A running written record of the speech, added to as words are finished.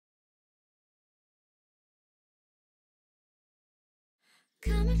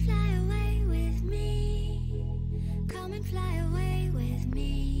Come and fly away with me. Come and fly away with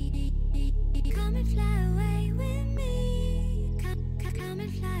me. Come and fly away with me. Come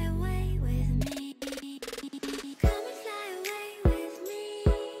and fly away with me. Come and fly away with me.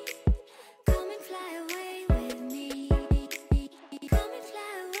 Come and fly away with me. Come and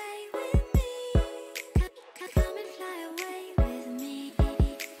fly away with me. Come and fly away with me.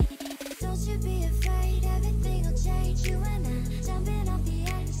 Don't you be afraid, everything will change. You and I jumping off the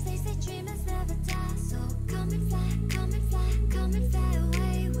edge. They say dreamers never die. So come and fly, come and fly, come and fly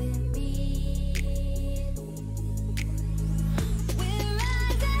away with me. We're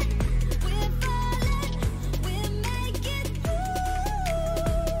rising, we're falling, we're making through.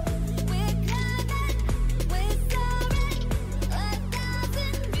 We're climbing, we're soaring,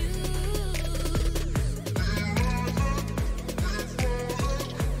 1,000 views.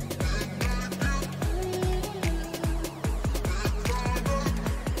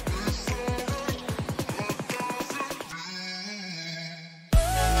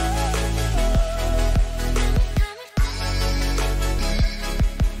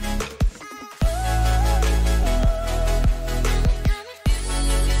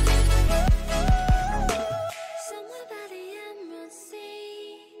 Somewhere by the Emerald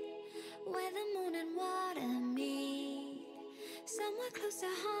Sea, where the moon and water meet. Somewhere close to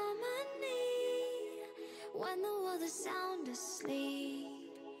harmony, when the world is sound asleep.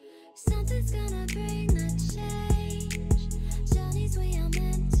 Something's gonna bring the change, journeys we are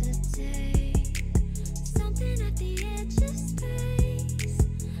meant to take. Something at the edge of space,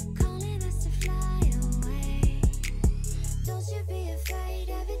 calling us to fly away. Don't you be afraid,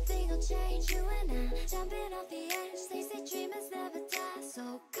 everything will change. You and I jumping off the edge. They say dreamers never die.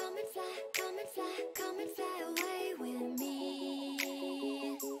 So come and fly, come and fly, come and fly away with me.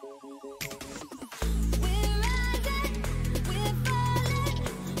 We're rising, we're falling,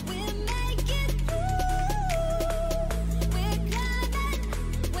 we're making through. We're climbing,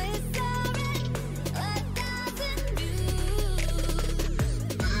 we're soaring, 1,000 views.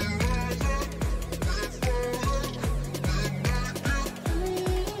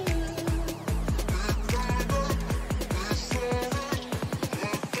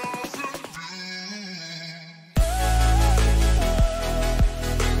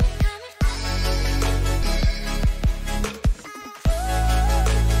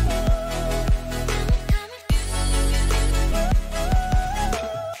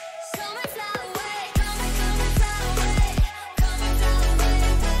 Come and fly away, come and fly away, come and fly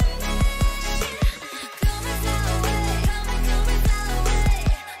away with me. Come and fly away, come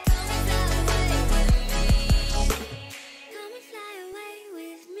and fly away, come and fly away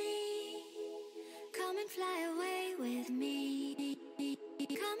with me. Come and fly away with me. Come and fly away with me.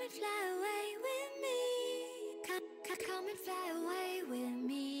 Come and fly away with me. Come and fly away with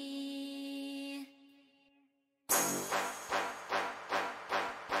me.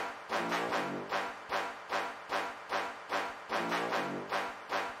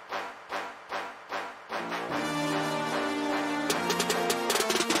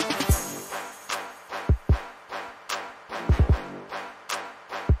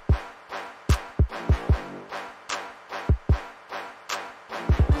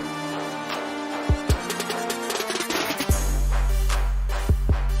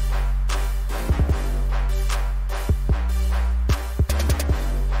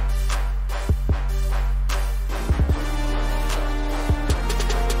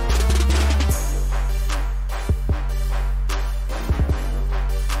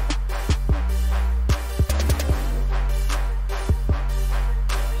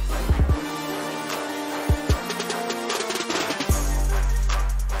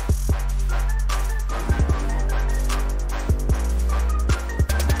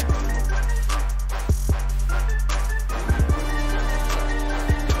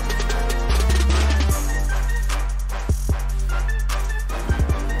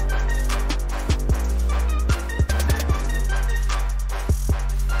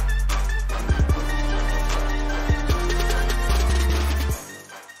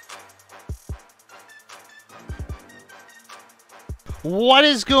 What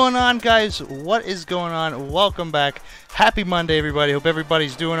is going on, guys? What is going on? Welcome back. Happy Monday, everybody. Hope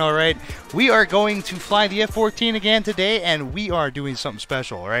everybody's doing all right. We are going to fly the F-14 again today, and we are doing something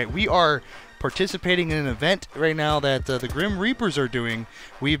special, all right? We are participating in an event right now that the Grim Reapers are doing.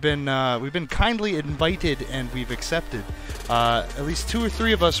 We've been kindly invited, and we've accepted. At least 2 or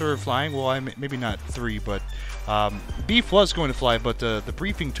 3 of us are flying. Well, maybe not 3, but Beef was going to fly, but the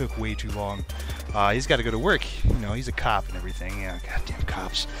briefing took way too long. He's got to go to work. You know, he's a cop and everything. Yeah, goddamn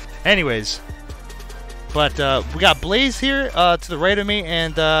cops. Anyways, But we got Blaze here to the right of me,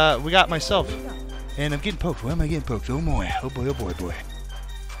 and we got myself. And I'm getting poked. Why am I getting poked? Oh boy, oh boy, oh boy, oh boy.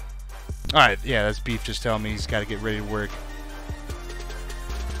 Alright, yeah, that's Beef just telling me he's got to get ready to work.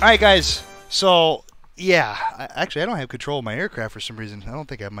 Alright, guys. So, yeah. Actually, I don't have control of my aircraft for some reason. I don't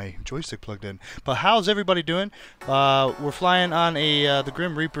think I have my joystick plugged in. But how's everybody doing? We're flying on the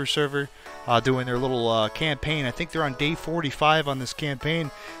Grim Reaper server, doing their little campaign. I think they're on day 45 on this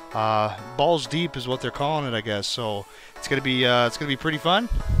campaign. Balls deep is what they're calling it, I guess. So it's gonna be pretty fun.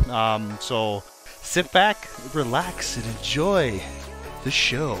 So sit back, relax, and enjoy the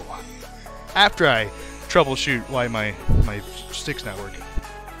show. After I troubleshoot why my stick's not working.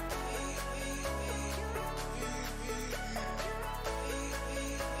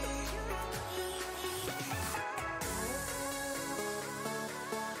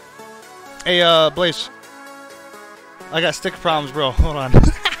 Hey, Blaze. I got stick problems, bro. Hold on.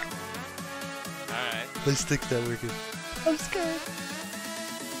 Alright. My stick's not working. I'm scared.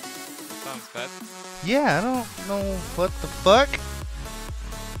 Sounds bad. Yeah, I don't know what the fuck.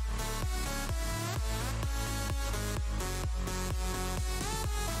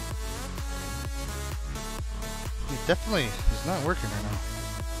 It definitely is not working right now.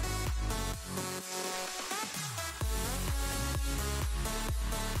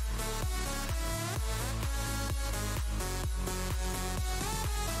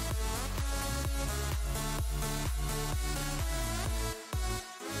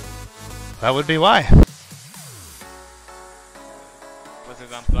 That would be why. Was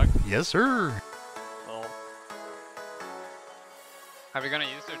it unplugged? Yes, sir. Oh. Are we gonna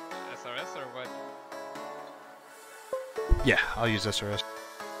use your SRS or what? Yeah, I'll use SRS.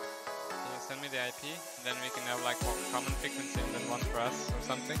 Can you send me the IP? Then we can have like one common frequency and then one for us or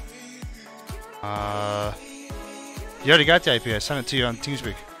something. You already got the IP. I sent it to you on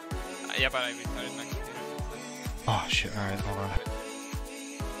TeamSpeak. Yeah, but I restarted my computer. Oh shit! All right, hold on.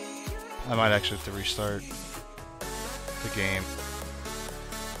 I might actually have to restart the game.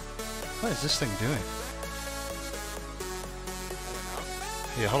 What is this thing doing?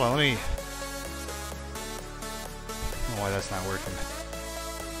 Yeah, hold on, let me... I don't know why that's not working.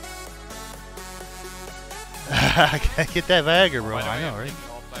 I gotta get that Viagra, bro. I know, right?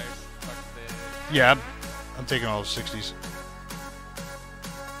 Yeah, I'm taking all the 60s.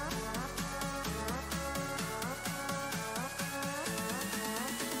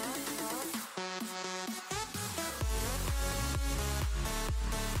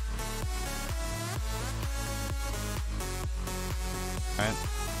 Alright.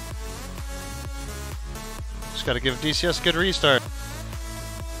 Just gotta give DCS a good restart.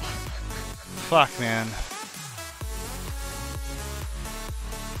 Fuck, man.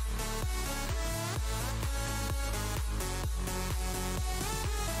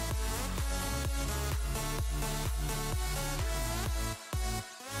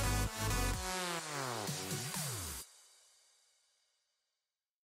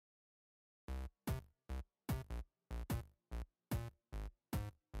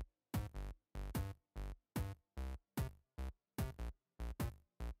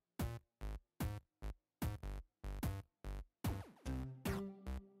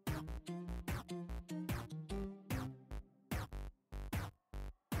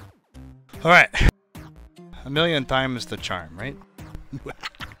 Alright. A million times the charm, right?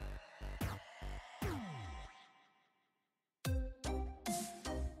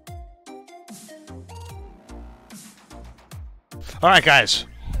 Alright, guys.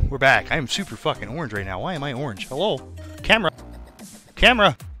 We're back. I am super fucking orange right now. Why am I orange? Hello? Camera.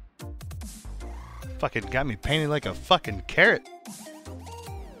 Camera. Fucking got me painted like a fucking carrot.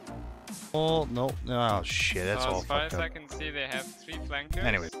 Oh, no. Oh, shit. That's all as far fucked as up. I can see, they have 3 flankers.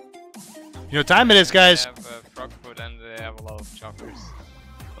 Anyways. You know what time it is, guys? They have Frogfoot and they have a lot of choppers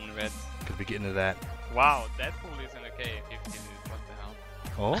on red. Could be getting to that. Wow, that pool is in a K-50. What the hell?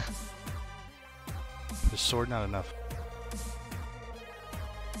 Oh? The sword not enough.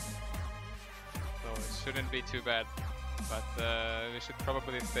 So it shouldn't be too bad. But we should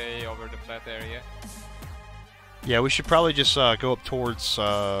probably stay over the flat area. Yeah, we should probably just go up towards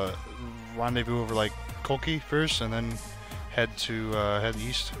rendezvous over like Kolki first, and then head to head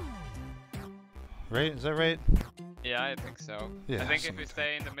east. Right? Is that right? Yeah, I think so. Yeah, I think if something we like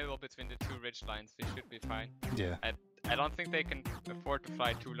stay in the middle between the 2 ridge lines, we should be fine. Yeah. I don't think they can afford to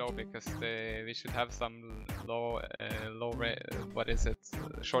fly too low because we should have some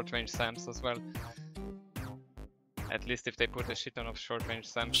short range SAMs as well. At least if they put a shit ton of short range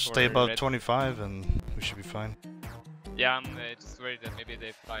SAMs. Stay above 25 and we should be fine. Yeah, I'm just worried that maybe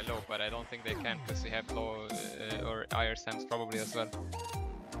they fly low, but I don't think they can because we have low or higher SAMs probably as well.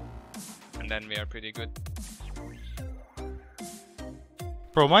 and then we are pretty good.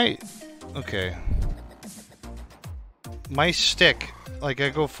 Bro, okay. My stick, like I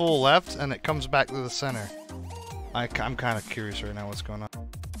go full left and it comes back to the center. I'm kind of curious right now what's going on.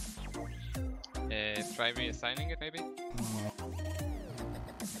 Try reassigning it maybe?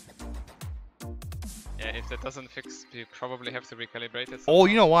 Yeah, if that doesn't fix, you probably have to recalibrate it. Oh,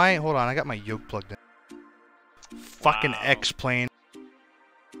 you know why? Hold on, I got my yoke plugged in. Fucking X-plane.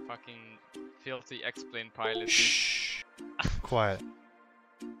 Fucking filthy X-plane pilot. Shh. Quiet.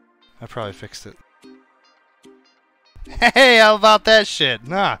 I probably fixed it. Hey, how about that shit?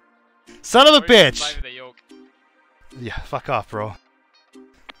 Nah. Son of a bitch! Yeah, fuck off, bro.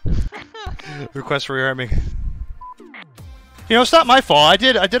 Request for rearming. You know, it's not my fault. I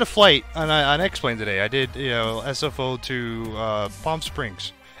did a flight on X-plane today. I did, you know, SFO to Palm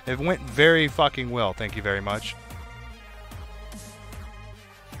Springs. It went very fucking well. Thank you very much.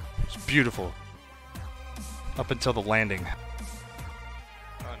 It's beautiful. Up until the landing.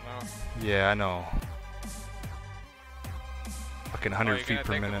 Oh no. Yeah, I know. Fucking 100 feet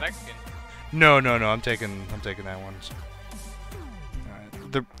per minute. No, I'm taking that one. So.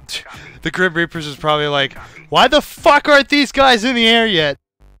 The Grim Reapers is probably like, why the fuck aren't these guys in the air yet?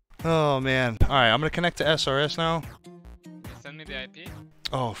 Oh man. Alright, I'm gonna connect to SRS now. Send me the IP.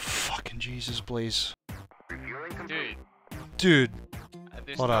 Oh fucking Jesus, Blaze. Dude. Dude.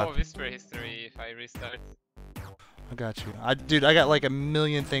 There's Hold no on. whisper history if I restart. I got you. Dude, I got like a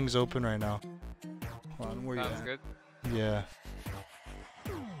million things open right now. Hold on, where you Sounds at? good. Yeah.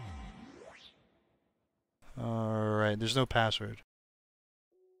 Alright, there's no password.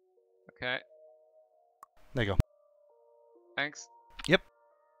 Okay. There you go. Thanks. Yep.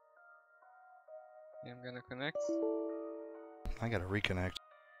 I'm gonna connect. I gotta reconnect.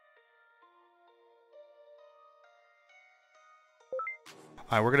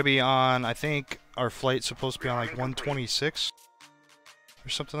 Alright, we're gonna be on, I think our flight's supposed to be on like 126 or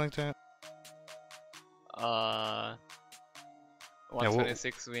something like that.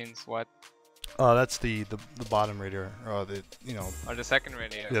 126 wins what? That's the bottom radio, or the, you know. Or the second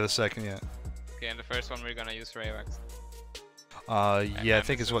radio? Yeah, the second, yeah. Okay, and the first one we're gonna use for AWACS. Yeah, I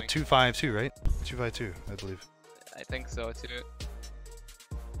think it's what, 252, right? 252, I believe. I think so too.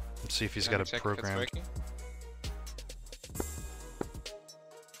 Let's see if he's got a program.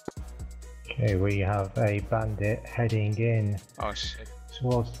 Okay, we have a bandit heading in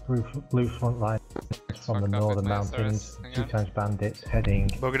towards the blue front line from the northern mountains. 2 times bandits heading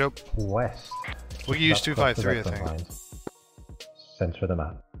west. We can use 253, I think. Center of the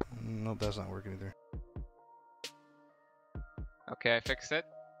map. Nope, that's not working either. Okay, I fixed it.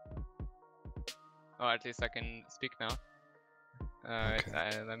 Oh, at least I can speak now.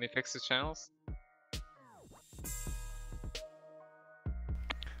 Okay. Let me fix the channels.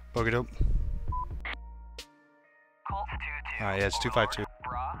 Bogey dope. Alright, yeah, it's 252.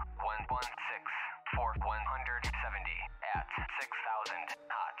 Bra 116 for 170 at 6,000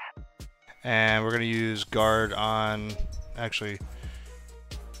 knots. And we're gonna use guard on. Actually,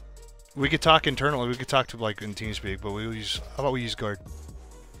 we could talk internally. We could talk to like in TeamSpeak, but we'll use. How about we use guard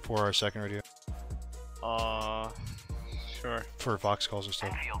for our second radio? Sure. For Fox calls and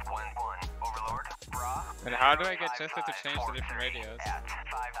stuff. Field 1-1 Overlord. Bra. And how do I get Chester to change the different radios? At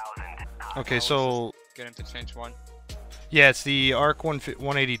 5,000 knots. Okay, so get him to change one. Yeah, it's the ARC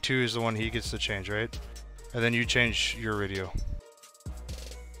 182 is the one he gets to change, right? And then you change your radio.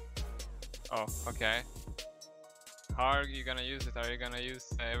 Oh, okay. How are you gonna use it? Are you gonna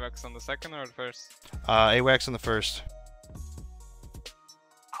use AWACS on the second or the first? AWACS on the first.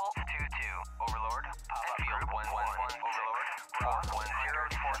 Colt 2-2 Overlord. Pop-up field 1-1 Overlord.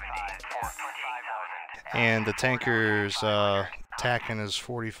 1045 for 25,000. And the tanker's tacking is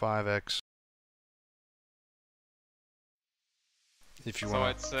 45x. If you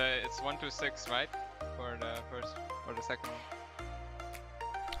want. So it's 126, right? For the first or the second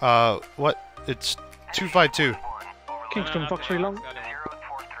one. What? It's 252. Kingston Fox 3 long.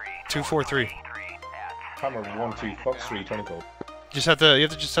 243. Hammer 1-2 Fox 3 Tonical. You just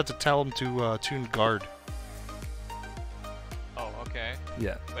have to tell him to tune guard. Oh, okay.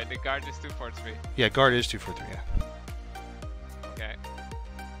 Yeah. Wait, the guard is 243. Yeah, guard is 243. Yeah. Okay.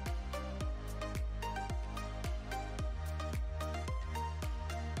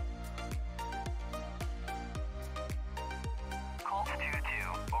 Colt 2-2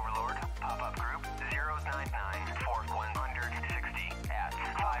 Overlord. Pop-up group 099 for 160 at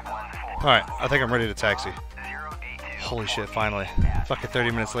 514. All right, I think I'm ready to taxi. Holy shit! Finally, fucking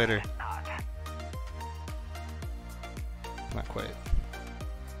 30 minutes later. Not quite.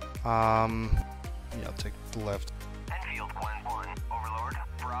 Yeah, I'll take the left. Enfield 1-1 Overlord.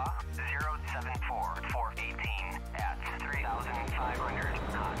 Bra 074-418 at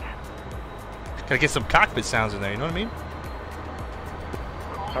 3,500 knots. Gotta get some cockpit sounds in there, you know what I mean?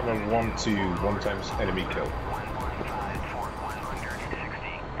 Hammer 1-2, 1 times enemy kill.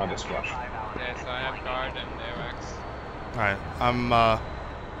 And a splash. Yeah, so I have guard and AWACS. Alright, I'm,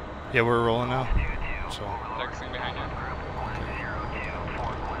 yeah, we're rolling now. So. Flexing behind you.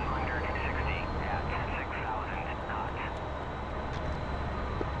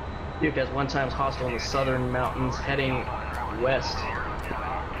 Duke has 1 times hostile in the southern mountains heading west.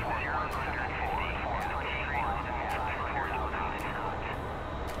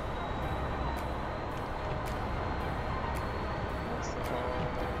 So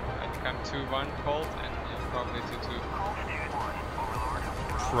I become 2-1 Colt and you're probably 2-2.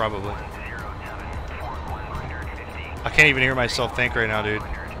 Probably. I can't even hear myself think right now, dude.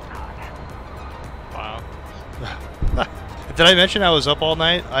 Wow. Did I mention I was up all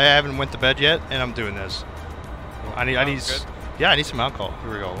night? I haven't went to bed yet, and I'm doing this. I need yeah, I need some alcohol.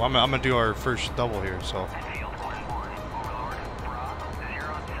 Here we go. I'm gonna do our first double here, so.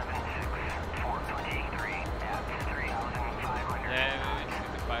 Yeah, you just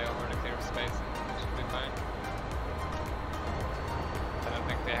need to fly over the clear space and it should be fine. I don't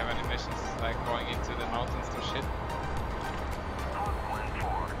think they have any missions like going into the mountains to shit.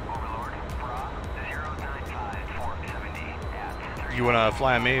 You wanna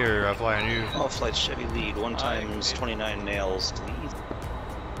fly on me or fly on you? All flight Chevy lead, 1 times 29 nails to lead.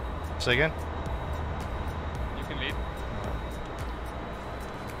 Say again? You can lead.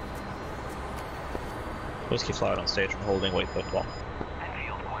 Whiskey fly out on stage from holding, wait foot long.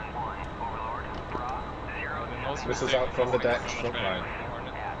 This is out from the deck, front line.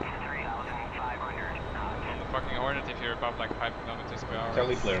 On the fucking Hornet if you're above like 5 kilometers per hour.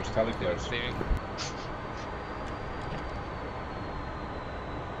 Tally flares, tally flares.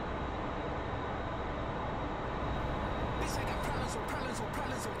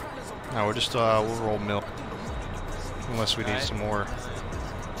 No, we're just, we'll roll milk. Unless we need some more.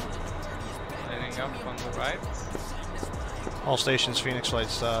 Lining up on the right. All stations, Phoenix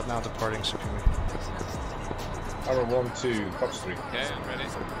flights now departing, so can we... Hammer 1-2, Fox 3. Okay, I'm ready.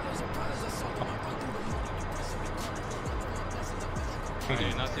 Are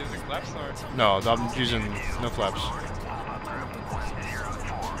you not using flaps or? No, I'm using no flaps.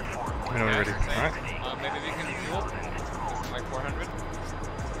 Let me know when you're ready. Alright. Maybe we can refuel. This is like 400.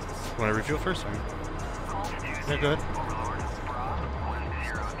 You want to refuel first? Yeah, go ahead.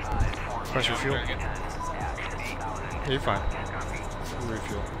 Press refuel. Yeah, you're fine.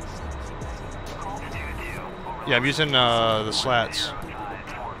 Refuel. Yeah, I'm using the slats.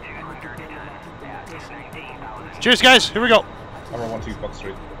 Cheers, guys! Here we go! Hammer 1-2, Fox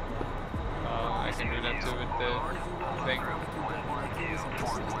 3. I can do that too with the thing.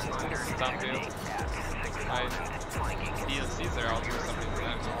 Downfield. My DLCs are out or something, I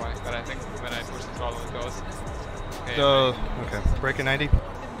don't know why, but I think when I push the throttle it goes. Okay, okay. Breaking 90.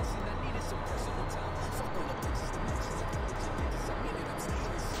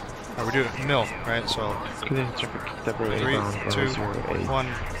 We're doing mill, right? So 3, 2, 1,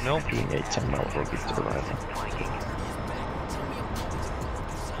 mill. 810 mile orbit to the right.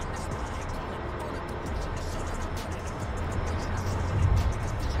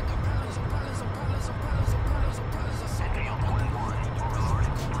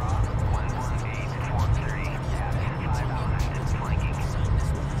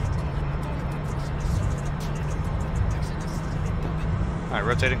 Alright,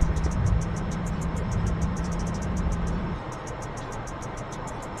 rotating.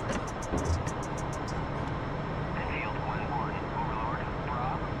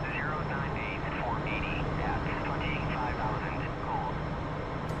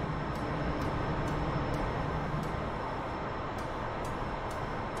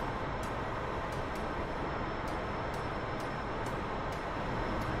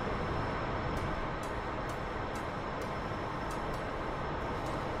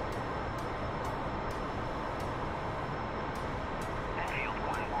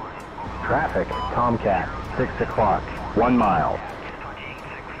 Traffic, Tomcat, 6 o'clock, 1 mile.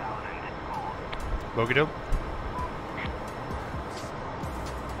 Bogey dope.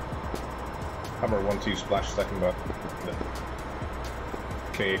 Hammer 1-2, splash, second bar.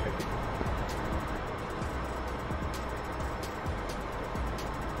 KA50.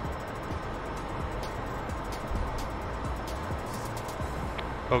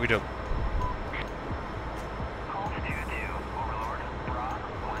 Bogey dope.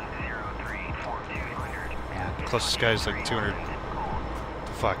 Closest guy is like 200.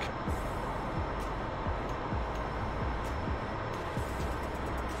 Fuck.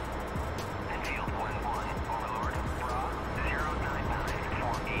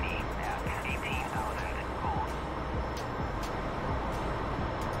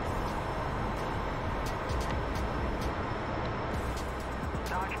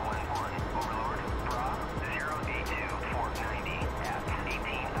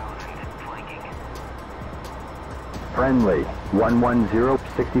 Friendly, 110,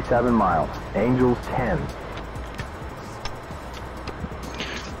 67 miles. Angels 10.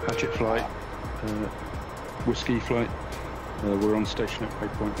 Hatchet flight, Whiskey flight. We're on station at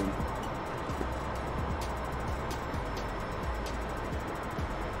waypoint 1.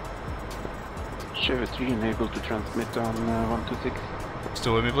 Chevy 3 unable to transmit on 126.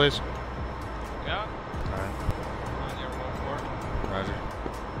 Still with me, please? Yeah. Alright. On your 1-4. Roger.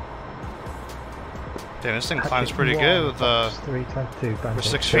 Damn, this thing climbs pretty good with for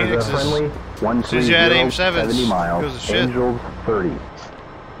 6 Phoenixes. As soon as you add aim 7s, it goes to shit. Angels 30.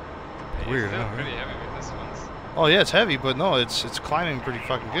 Weird, Still huh? pretty heavy with this one. Oh yeah, it's heavy, but no, it's climbing pretty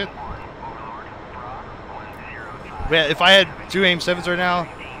fucking good. Yeah, if I had 2 aim 7s right now,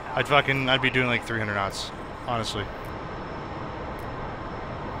 I'd be doing like 300 knots, honestly.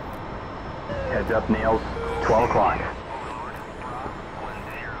 Heads up, nails. 12 o'clock.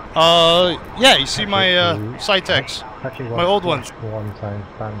 Yeah, you see my Cytex, my old ones.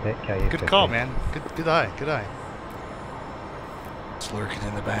 Good call, man. Good eye, good eye. It's lurking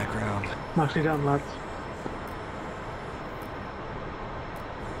in the background. Nicely done, lads.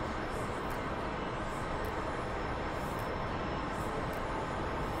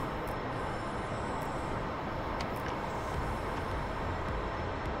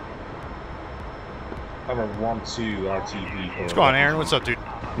 I'm a 1-2 RTB. What's going on, Aaron? What's up, dude?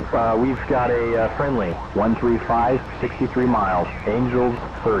 We've got a friendly, 135, 63 miles. Angels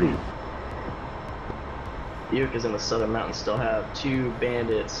 30. Ukas in the southern mountains still have 2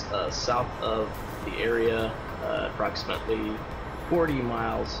 bandits south of the area, approximately 40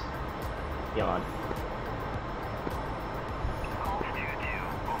 miles beyond.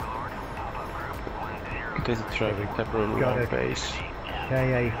 There's a traffic temporarily on base.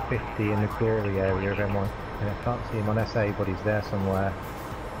 KA-50 in the Gory area of M1. And I can't see him on SA, but he's there somewhere.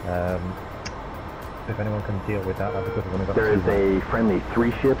 If anyone can deal with that, that'd be good. There is a friendly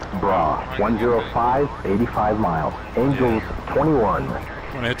 3-ship, Bra, 105, 85 miles. Angels 21. Want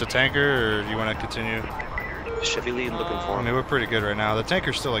to hit the tanker, or do you want to continue? Chevy lead looking for him. I mean, we're pretty good right now. The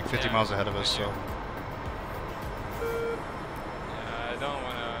tanker's still like 50 miles ahead of us, so. Yeah, I don't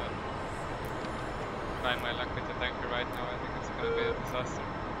want to find my luck with the tanker right now. I think it's going to be a disaster.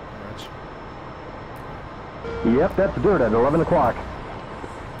 Yep, that's dirt at 11 o'clock.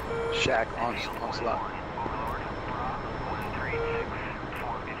 Shack on slot.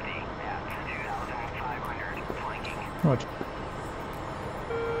 Right.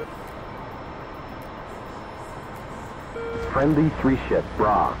 Friendly 3-ship,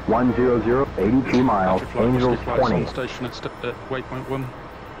 Bra, 100, 82 miles. Angels 20. On station at waypoint 1.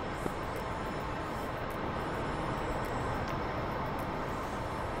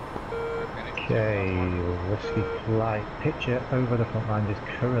 Okay, Whiskey flight. Picture over the front line is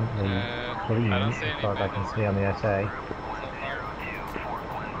currently clean, as far as I can see on the SA.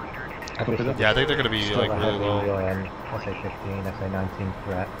 Yeah, I think they're going to be still like a really low. heavy SA-15, SA-19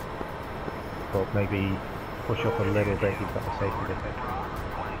 threat. But maybe push up a little bit, you've got the safety defect.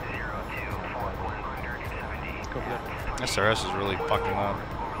 SRS is really fucking up.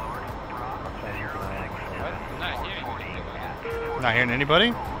 Not hearing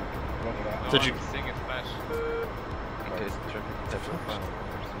anybody? Did you? Seeing it flash.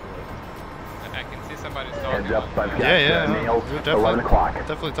 I can see somebody's talking. Heads up, I've got Yeah. nails, We're 11 o'clock.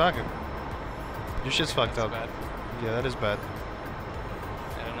 Definitely talking. Your shit's fucked up. Bad. Yeah, that is bad.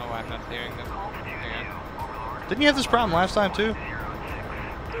 I don't know why I'm not hearing them. Again. Didn't you have this problem last time too?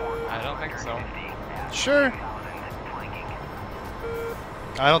 I don't think so. Sure.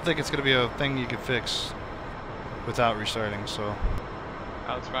 I don't think it's going to be a thing you can fix without restarting, so.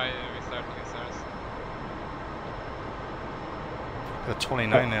 I'll try restarting it first. Got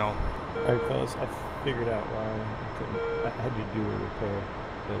 29 now. Alright fellas, I figured out why I had to do a repair,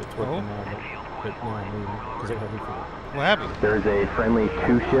 but it's working now, but now I'm leaving, because it had me for What happened? There's a friendly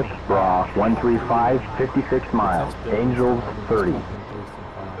 2-ship, Bra, 135, 56 miles. Angels 30.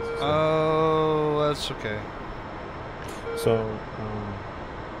 Oh, that's okay. So,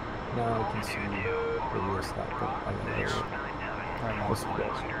 now I can see the real stuff, but I don't know. We'll see you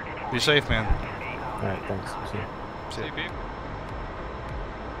guys. Be safe, man. Alright, thanks. See you. See you.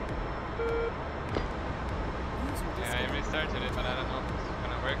 Yeah, I restarted it, but I don't know if it's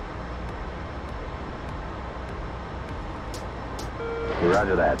gonna work.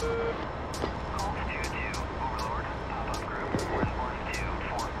 Roger that.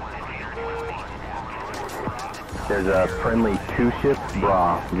 There's a friendly 2-ship,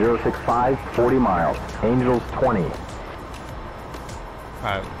 Bra, 065, 40 miles. Angels 20.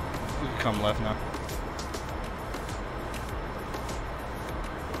 Alright, we can come left now.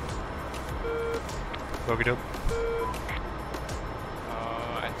 Bogey dope.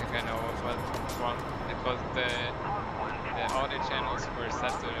 I know what one. It was the audio channels were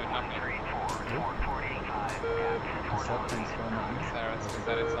set to nothing. Sarah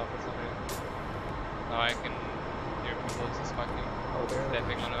set itself or something. Now I can hear people just fucking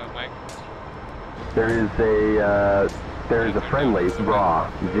stepping on a mic. There is a friendly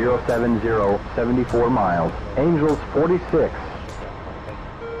raw 070 74 miles. Angels 46.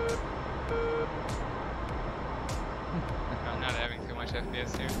 I'm not having too much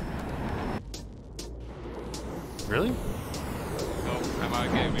FPS here. Really? No, I'm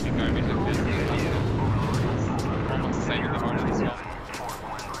out getting really garbage FPS. Almost the same in the margin as well.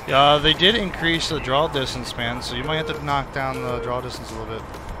 Yeah, they did increase the draw distance, man, so you might have to knock down the draw distance a little bit.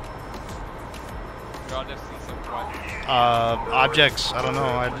 Draw distance of what? Objects. I don't know.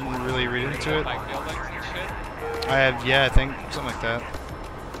 I didn't really read into it. Like buildings and shit? I have, yeah, I think something like that.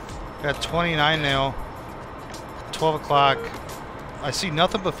 Got 29 now. 12 o'clock. I see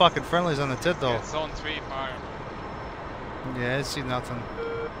nothing but fucking friendlies on the tit though. Yeah, zone 3 fire. Yeah, I see nothing.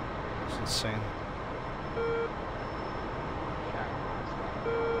 It's insane.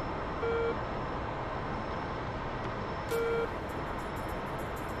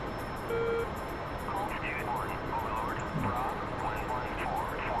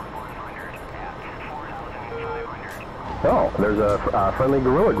 Oh, there's a friendly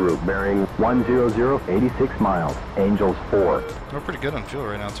guerrilla group bearing 100 86 miles. Angels 4. We're pretty good on fuel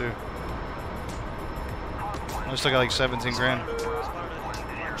right now too. I still got like 17 grand.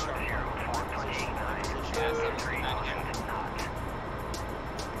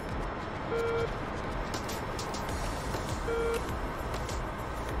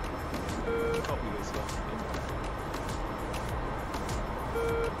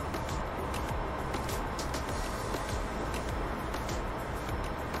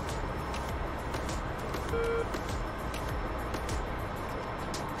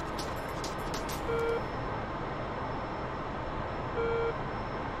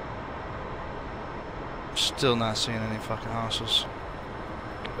 Still not seeing any fucking houses.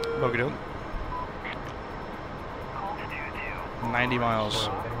 Bogey dope. 90 miles.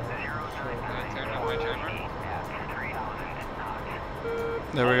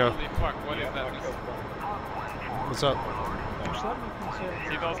 There we go. What's up?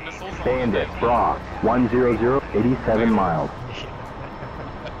 Bandit, Bra, 100 87 miles.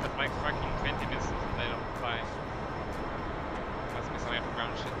 Like fucking 20 missiles and they don't fly. Must be some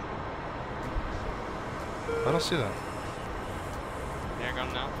ground shit. I don't see that. They're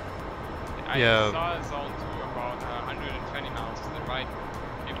gone now? I saw zone 2 about 120 miles to the right.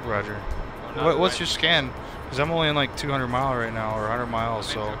 Roger. What's your scan? Because I'm only in like 200 mile right now, or 100 miles,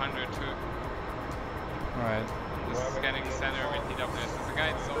 so... 200 too. Alright. This is scanning center with TWS. There's a guy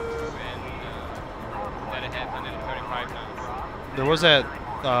in zone 2 and dead ahead 135 miles. There was that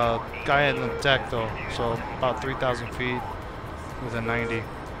guy in the deck though, so about 3,000 feet with a 90.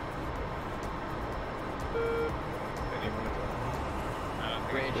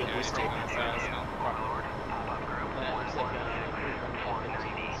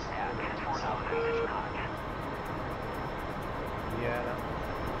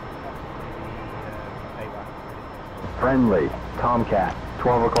 Friendly, Tomcat,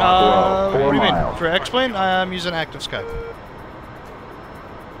 12 o'clock below, 4 miles. For X-Plane, I'm using Active Sky.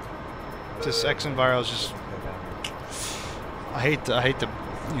 This X Enviro is just... I hate to,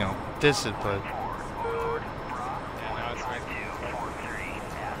 you know, diss it, but... Yeah, no, it's right.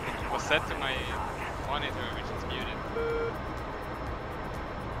 It was set to my monitor, which is muted.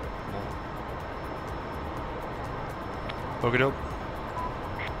 Poke it up.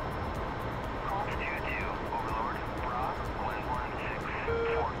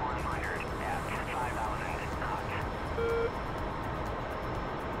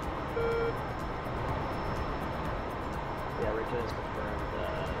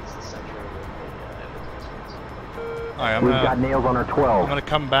 Alright, We've got nails on our 12. I'm gonna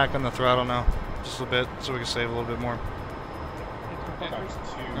come back on the throttle now, just a little bit, so we can save a little bit more.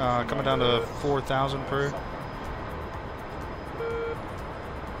 Coming down to 4,000 per.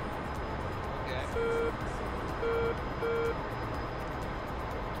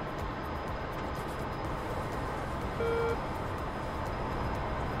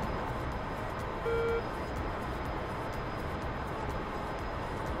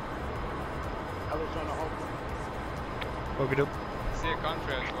 I see a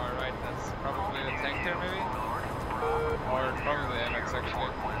contrail to our right, that's probably a tanker maybe? Or probably MX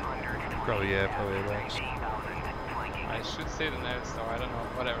actually. Probably, yeah, probably MX. I should say the nails though, I don't know,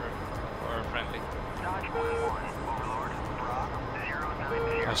 whatever. Or friendly.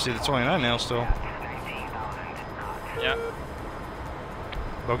 I see the 29 nails still. Yeah.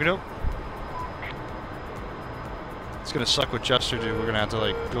 Bogey dope. It's gonna suck with Jester, dude. We're gonna have to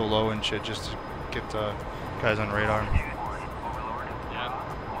like go low and shit just to get guys on radar.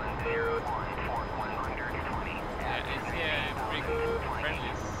 Friendly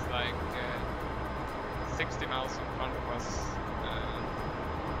is like 60 miles in front of us.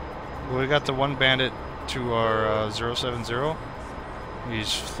 We got the one bandit to our 070.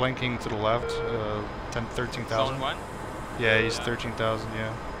 He's flanking to the left, 13,000. Zone 1? Yeah, he's 13,000,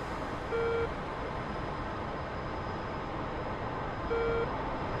 yeah.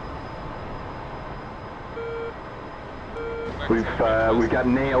 We've got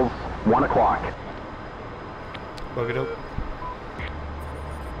nails, 1 o'clock. Bug it up.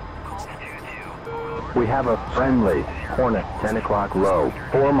 We have a friendly Hornet, 10 o'clock low,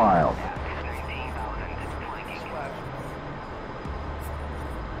 4 miles.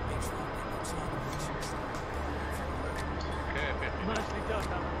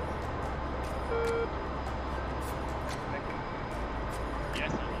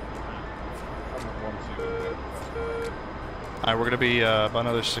 Alright, we're gonna be about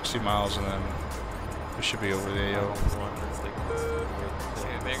another 60 miles and then we should be over the AO.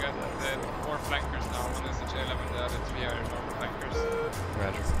 Yeah, they got 4 flankers now. One is the J11, the other 3 are normal flankers.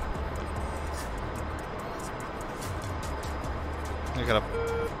 Roger. I got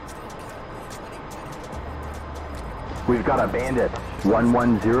We've got a bandit,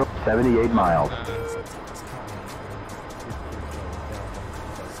 110, 78 miles.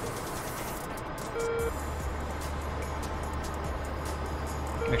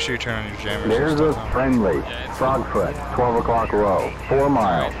 Make sure you turn on your jammers. There's a friendly Frogfoot, 12 o'clock low, 4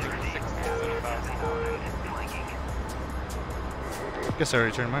 miles. Guess I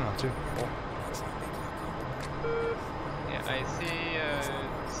already turned mine on too. Yeah, I see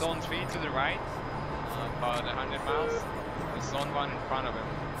zone 3 to the right, about 100 miles. There's zone 1 in front of him.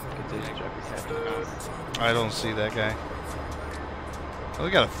 I don't see that guy. Oh, we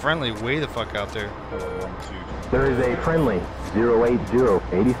got a friendly way the fuck out there. There is a friendly 080,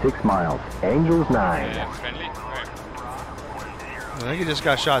 86 miles, Angels 9. Yeah, friendly? Where? I think he just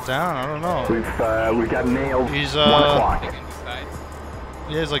got shot down. I don't know. We've got nailed. He's 1 o'clock.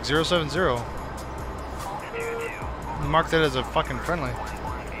 Yeah, he's like 070. Mark that as a fucking friendly.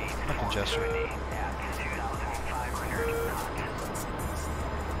 Fucking gesture.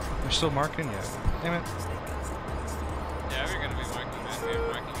 They're still marking yet. Damn it. Yeah, we're gonna be marking, man.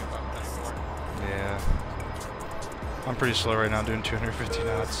 We're marking about 24. Yeah. I'm pretty slow right now, doing 250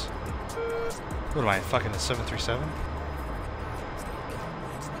 knots. What am I, fucking a 737?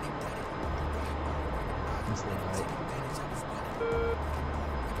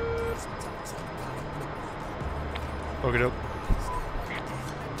 Poke it up.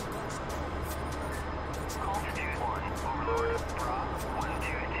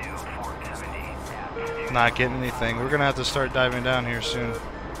 Not getting anything. We're gonna have to start diving down here soon. The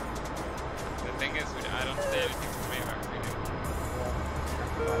thing is, I don't see anything from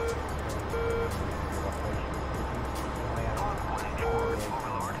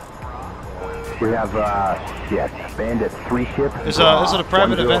We have, shit, Bandit 3 ships. Is it a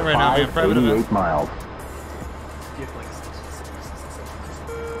private event right now, man? Private event? 88 miles.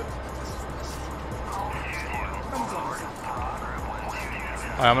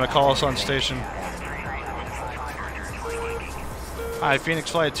 Alright, I'm gonna call us on station. Alright, Phoenix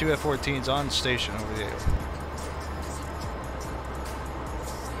Flight 2 F-14's on station over the AO.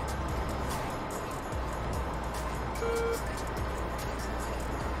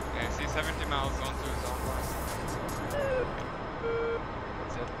 Yeah, I see 70 miles on to zone 1.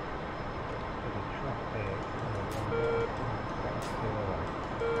 That's it.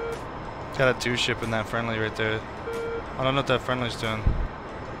 Got a 2 ship in that friendly right there. I don't know what that friendly's doing.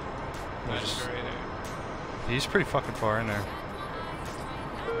 He's pretty fucking far in there.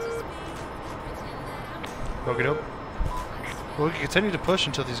 Poke it up. Well, we can continue to push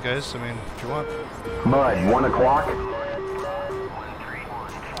until these guys, I mean, if you want. Mud, 1 o'clock.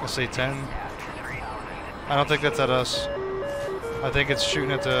 Let's say 10. I don't think that's at us. I think it's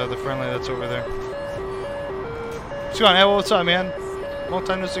shooting at the friendly that's over there. What's going on? Hey, what's up, man? Long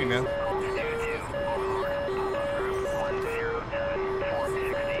time no see, man.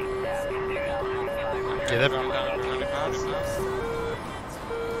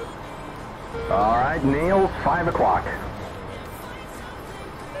 Alright, nails, 5 o'clock.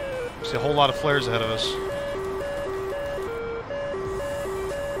 See a whole lot of flares ahead of us.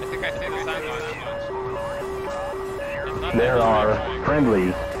 I think I see the sign on. There are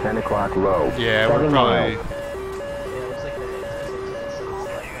friendlies, 10 o'clock low. Yeah, we're probably...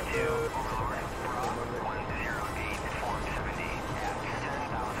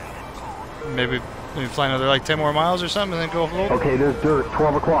 maybe fly another like 10 more miles or something and then go hold. Okay, there's dirt.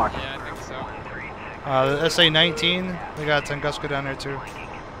 12 o'clock. Yeah, I think so. The SA-19, they got Tunguska down there too.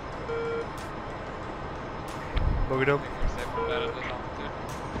 Boogie dope.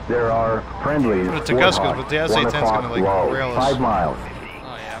 There are friendlies. The Tunguska, but the SA-10's gonna like rail us. 5 miles.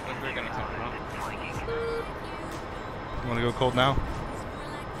 Oh yeah, but we're gonna turn around. You wanna go cold now?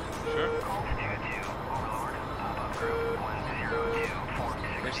 Sure.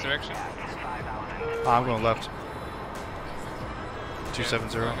 Which direction? I'm going left.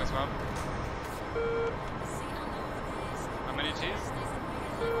 270. Going as well. How many G's?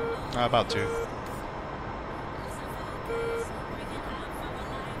 About 2.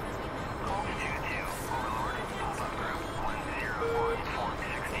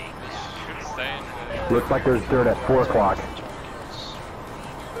 Should stay in the... Looks like there's dirt at 4 o'clock.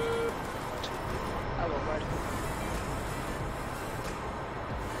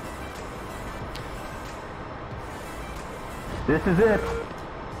 This is it.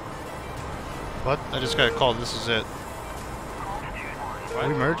 What? I just got a call. This is it. What?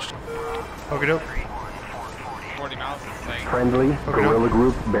 We merged. Okay, dope. 40 miles is saying. Friendly guerrilla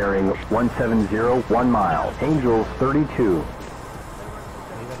group bearing 170, 1 mile. Angels 32.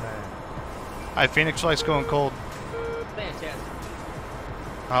 Hi, Phoenix Flight's going cold.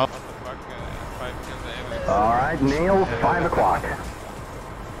 Oh. All right, nails 5 o'clock.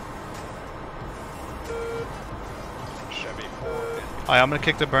 Alright, I'm gonna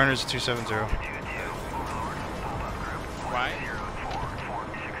kick the burners at 270. Why?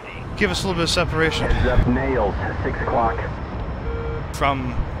 Give us a little bit of separation. Heads up, nails 6 o'clock.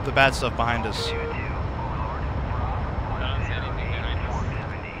 From the bad stuff behind us. I don't see anything behind us.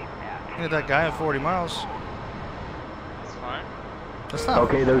 Look at that guy at 40 miles. That's fine. That's not.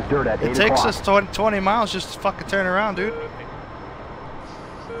 Okay, there's dirt at 8 It takes o'clock. us 20 miles just to fucking turn around, dude.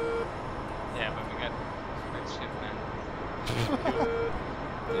 Yeah, but we got good shit, man.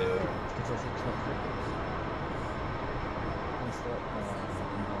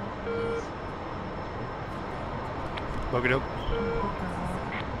 Bug it up.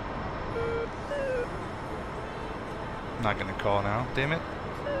 Not gonna call now, damn it.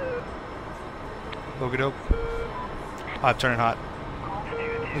 Bug it up. I'm turning hot.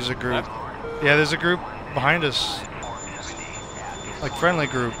 There's a group. Yeah, there's a group behind us. Like friendly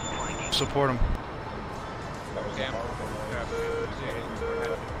group. Support them.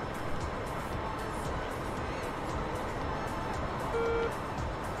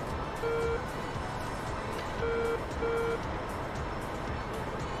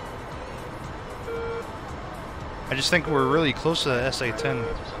 I just think we're really close to the SA-10,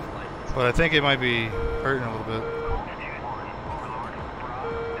 but I think it might be hurting a little bit.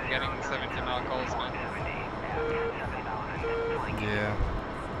 Getting 17-mile calls, man. Yeah.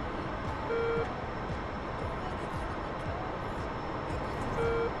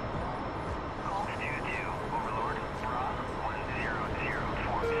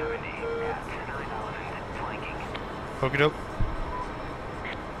 Poke it up.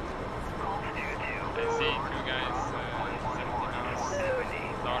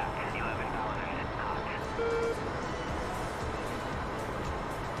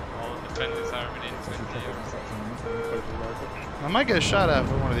 I might get a shot at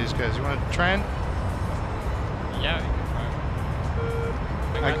for one of these guys. You want to try and? Yeah, we can try.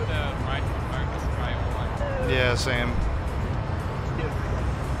 I got the right Marcus Ryan one. Yeah, same.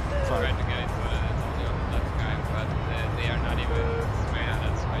 Trying to get it so that it's only on the left guy, but they are not even straight at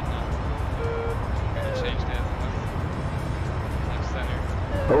us right now. Gonna change this. Left center.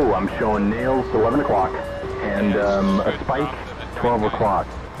 Oh, I'm showing nails 11 o'clock. And a spike 12 o'clock.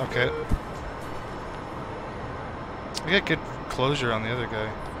 Okay. We got good closure on the other guy.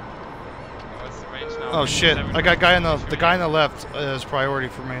 What's the range now? Oh shit! I got guy on the guy on the left is priority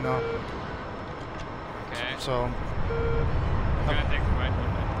for me now. Okay. So. I'm gonna take the right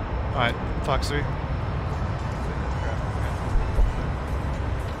one then. All right, Fox 3.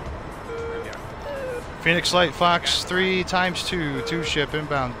 Phoenix Light Fox 3 times 2, 2 ship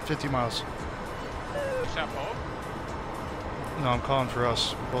inbound, 50 miles. Shot both? No, I'm calling for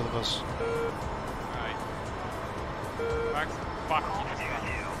us, both of us. Alright. Fox, fuck, you just got.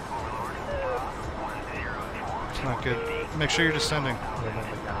 It's not good. Make sure you're descending. I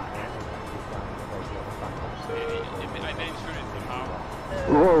didn't shoot it somehow.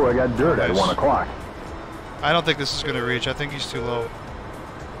 Whoa, I got dirt at 1 o'clock. I don't think this is going to reach. I think he's too low.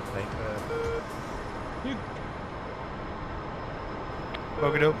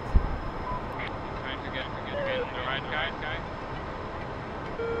 Poke it up. Trying to get the right guy.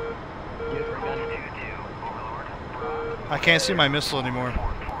 I can't see my missile anymore.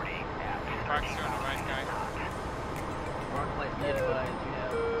 parks, you're on the right guy. Mark light be advised, you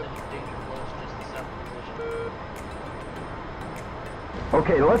have potential danger close just to south position.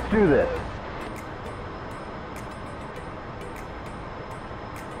 Okay, let's do this.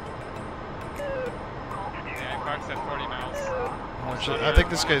 Yeah, he parks at 40 miles. Oh, shit. I think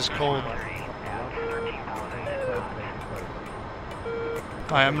this guy's cold.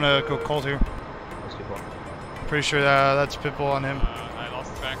 Alright, I'm gonna go cold here. Pretty sure that's Pitbull on him. I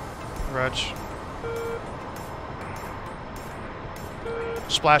lost track. Rudge.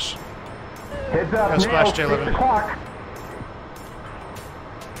 Splash. Heads up, yeah, splash now, J11. 6 o'clock.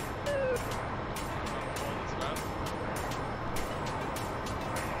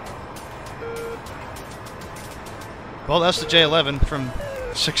 Well, that's the J11 from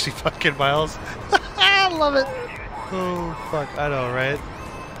 60 fucking miles. I love it. Oh, fuck. I know, right?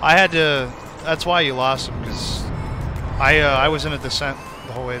 I had to... That's why you lost him, because I was in a descent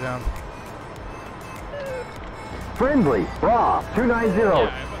the whole way down. Friendly, raw,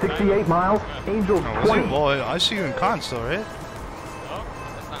 290, 68 miles, Angel 20. Well, I see you in con still, right? No,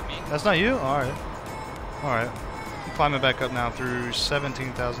 that's not me. That's not you? Alright. Alright. I'm climbing back up now through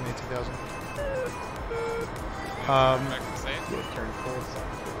 17,000, 18,000.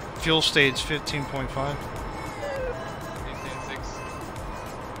 Fuel stage 15.5. 15.6.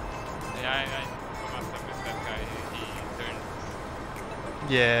 Yeah, I must have missed that guy. He turned.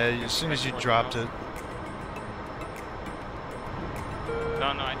 Yeah, as soon as you dropped it. No,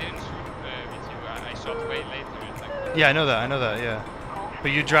 I didn't shoot with you. I shot way later. It's like Yeah, I know that, yeah.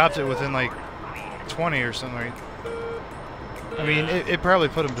 But you dropped it within like 20 or something, right? I mean, it probably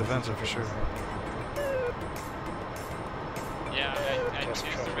put him defensive for sure. Yeah, I chased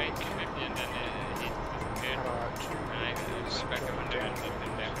the range 50 and then he disappeared. And I went back over there and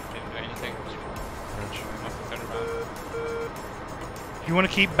didn't do anything. I must have turned around. You want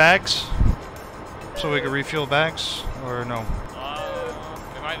to keep bags? So we can refuel bags? Or no?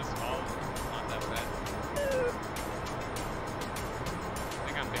 We might as well. It's not that bad. I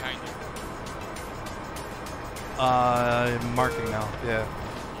think I'm behind you. I'm marking now, yeah.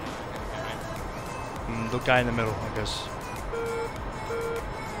 The guy in the middle, I guess.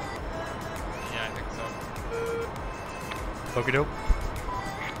 Yeah, I think so. Okie doke.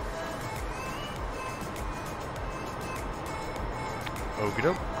 Okie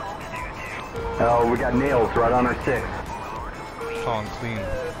doke. Oh, we got nails right on our 6. Falling clean.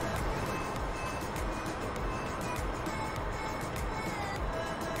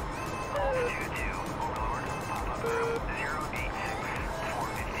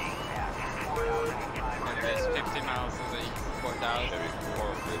 And there's 50 miles to the east, 4,000.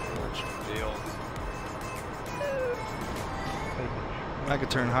 I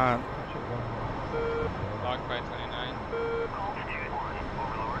could turn hot. Locked by 29.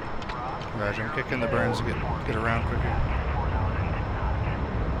 Roger, I'm kicking the burns to get around quicker.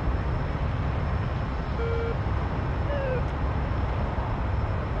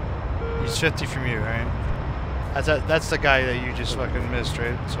 He's 50 from you, right? That's the guy that you just fucking missed,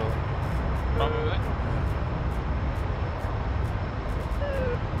 right? So. Probably.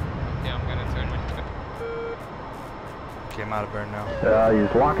 Yeah, I'm gonna turn with it. Okay, I'm out of burn now.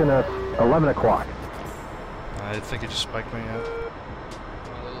 He's locking us 11 o'clock. I think he just spiked me yet.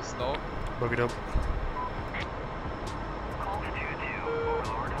 A little slow. Book it up.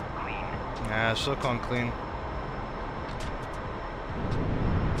 Yeah, still calling clean.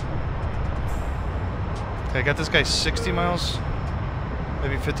 Okay, I got this guy 60 miles.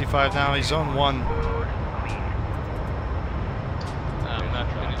 Maybe 55 now. He's zone 1. I'm not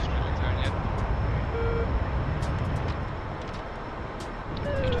finished with the turn yet.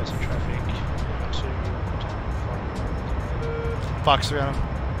 It has some traffic. Fox 3 on him.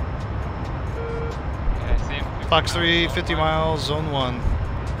 Yeah, I see him. Fox 3, 50 miles, zone 1.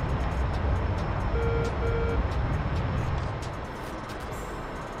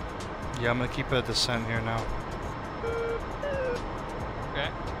 Yeah, I'm gonna keep a descent here now. Okay,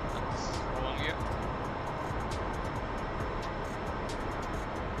 that's along you.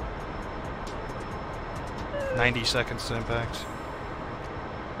 – 90 seconds to impact.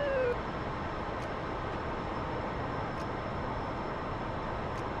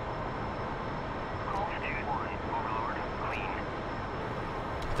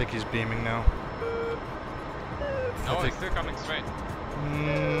 I think he's beaming now. No, he's still coming straight.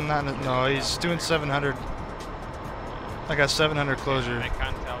 No, he's doing 700. I got 700 closure. I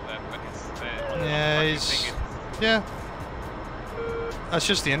can't tell that, but it's the yeah, he's yeah. That's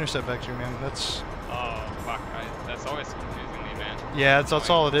just the intercept vector, man. That's. Oh fuck! That's always confusing me, man. Yeah, that's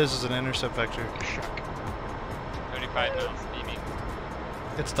all it is an intercept vector. 35 miles beaming.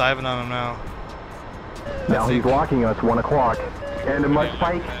 It's diving on him now. Now he's blocking us, 1 o'clock. And a mud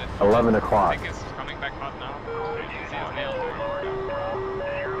spike, 11 o'clock. Coming back hot now.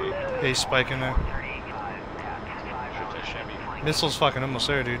 Yeah, he's spiking there. Missile's fucking almost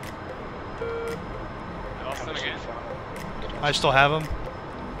there, dude. I still have him.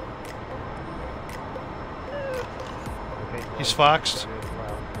 He's foxed.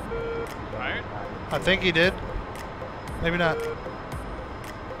 I think he did. Maybe not.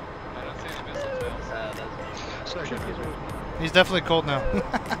 He's definitely cold now.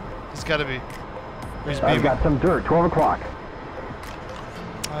 He's gotta be. He's I've got some dirt, 12 o'clock.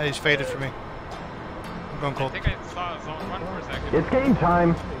 He's faded for me. I'm going cold. I think I saw zone 1 for a second. It's game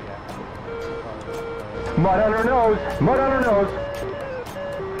time. Mud on her nose. Mud on her nose.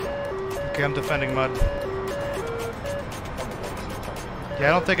 Okay, I'm defending mud. Yeah,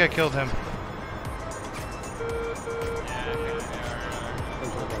 I don't think I killed him.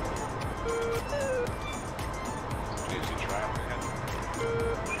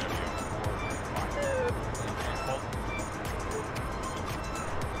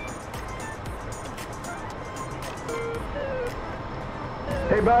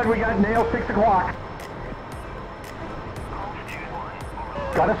 Hey bud, we got nail 6 o'clock.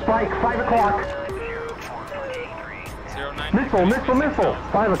 Got a spike, 5 o'clock. Missile, missile, missile,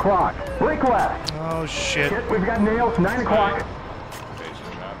 5 o'clock. Break left. Oh shit. We've got nails, 9 o'clock.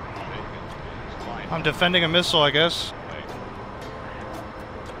 I'm defending a missile, I guess.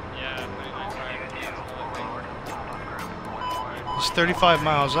 It's 35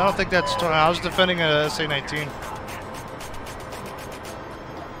 miles. I don't think that's... I was defending a SA-19.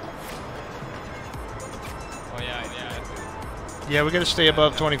 Yeah, we gotta stay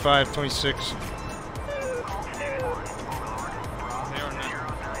above 25, 26.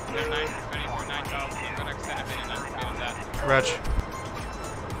 Reg.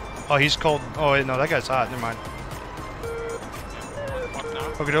 Oh, he's cold. Oh, wait, no, that guy's hot. Never mind.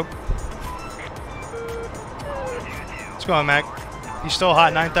 Okay, dope. What's going on, Mac? He's still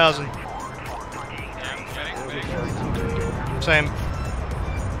hot, 9,000. Same.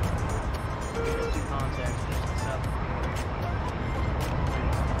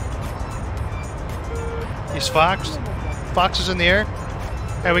 He's foxed. Fox is in the air.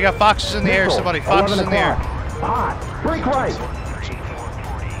 Hey, we got foxes in the air, somebody. Fox is in the air. Hot. Break right.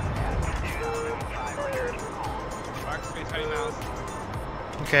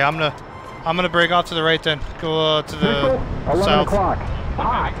 Okay, I'm gonna break off to the right then. Go to the Missile, 11 south. o'clock.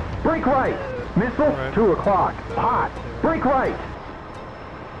 Hot. Break right. Missile, Right. 2 o'clock. Hot. Break right.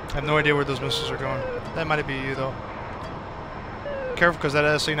 I have no idea where those missiles are going. That might be you though. Careful, because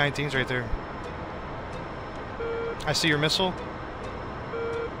that SA-19's right there. I see your missile.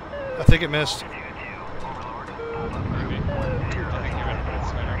 I think it missed.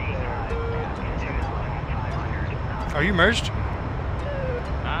 Are you merged?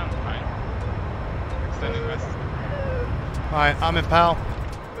 I'm fine. Extending west. Alright, I'm in PAL.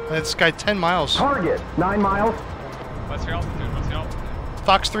 This guy 10 miles. Target, 9 miles. What's your altitude? What's your altitude?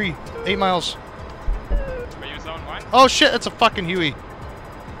 Fox 3, 8 miles. Are you zone 1? Oh shit, that's a fucking Huey.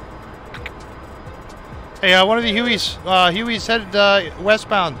 Hey, one of the Hueys. Huey's headed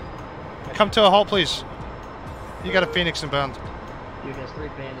westbound. Come to a halt, please. You got a Phoenix inbound. Dude, there's 3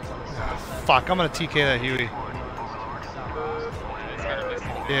 bandits on the south side. Fuck, I'm gonna TK that Huey.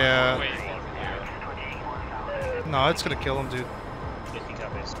 Yeah. No, it's gonna kill him, dude.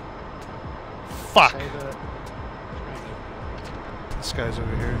 Fuck. This guy's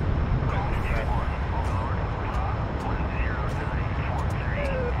over here.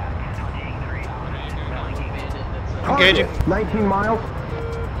 Engaging. 19 miles.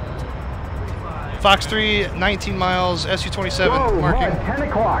 Fox 3, 19 miles, SU-27, Whoa, marking. Mud, 10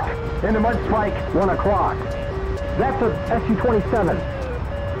 o'clock. And the mud spike, 1 o'clock. That's a SU-27.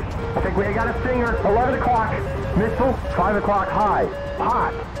 I think we got a stinger, 11 o'clock. Missile, 5 o'clock high.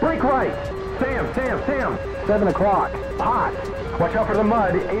 Hot. Break right. Sam, 7 o'clock. Hot. Watch out for the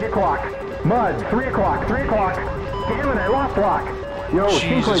mud, 8 o'clock. Mud, 3 o'clock, 3 o'clock. Damn it, I lost lock. Yo,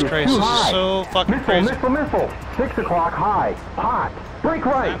 Jesus Christ, this is so fucking crazy. Missile, 6 o'clock high. Hot. Break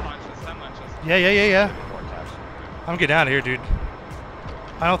right. Yeah. I'm getting out of here, dude.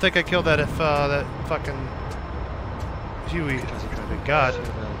 I don't think I killed that that fucking Huey. God.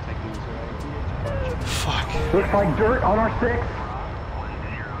 Fuck. Looks like dirt on our 6.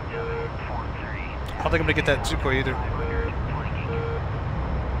 I don't think I'm gonna get that Sukhoi either.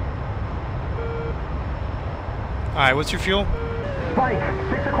 Alright, what's your fuel? Spike,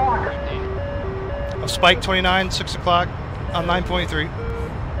 6 o'clock. A Spike 29, 6 o'clock. I'm 9.3.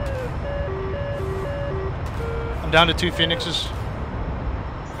 I'm down to 2 Phoenixes.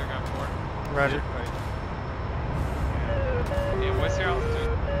 Roger. Yeah, what's your altitude?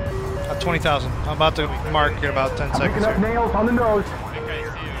 20,000. I'm about to mark in about 10 seconds. Picking up nails on the nose. I think I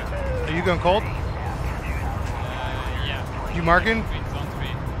see you. Are you going cold? Yeah. You marking? Zone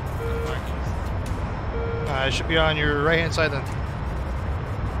 3. Markings. I should be on your right hand side then.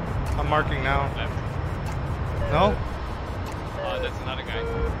 I'm marking now. Left. No? Oh, that's another guy.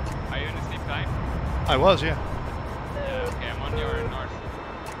 Are you in a steep climb? I was, yeah. Yeah, okay, I'm on your north.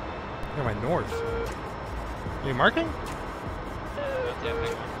 You're my north. Are you marking? Not yet,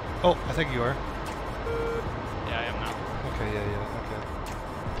 thank you. Oh, I think you are. Yeah, I am now. Okay, yeah,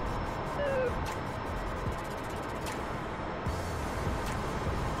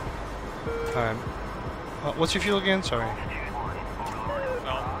 okay. Alright. What's your fuel again? Sorry.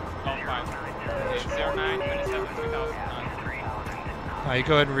 Well, 5. 809, 27, 3009. You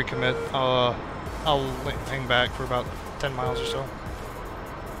go ahead and recommit. I'll hang back for about 10 miles or so.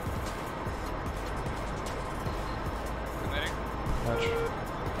 Committing? Much.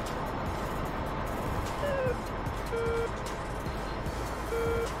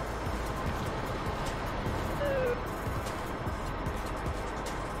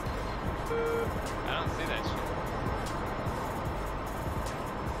 I don't see that shit.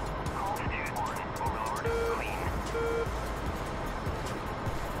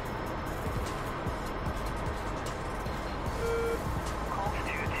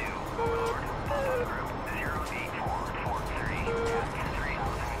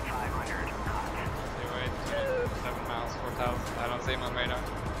 I don't see him on radar.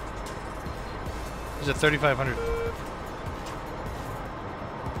 Is it 3,500? Yeah,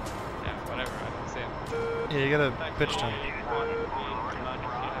 whatever, I don't see him. Yeah, you gotta pitch time.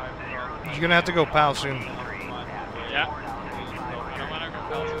 You're gonna have to go PAL soon. Yeah. I don't wanna go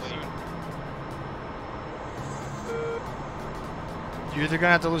PAL too soon. You're either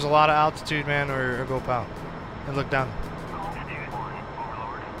gonna have to lose a lot of altitude, man, or go PAL. And look down.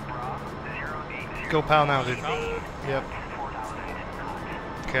 Go PAL now, dude. Yep.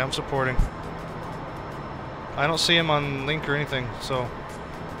 Okay, I'm supporting. I don't see him on link or anything, so.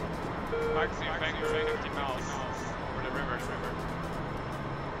 Maxi, back 50 miles over the river.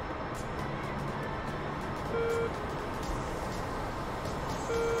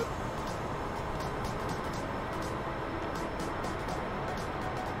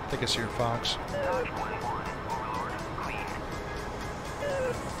 I think I see your Fox.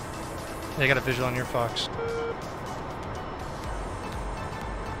 Yeah, I got a visual on your Fox.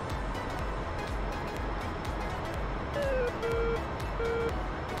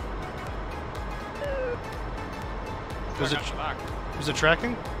 Was it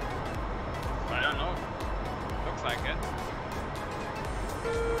tracking? I don't know. Looks like it.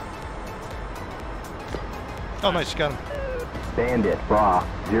 Oh, nice, you got him. Bandit, Bra,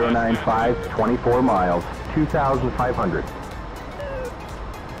 095, 24 miles, 2,500.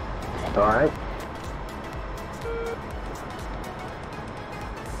 All right.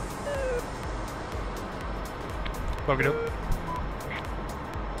 Poke it up.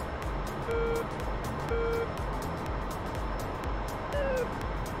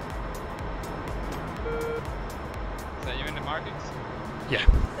 Is that you in the markings? Yeah.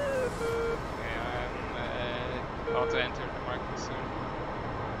 Okay, I'm about to enter the markings soon.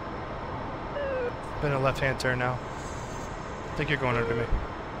 Been a left-hand turn now. I think you're going under me.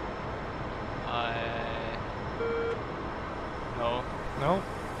 No. No?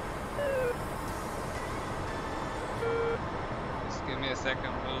 Just give me a second,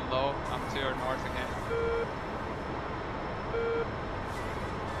 a little low. I'm to your north again.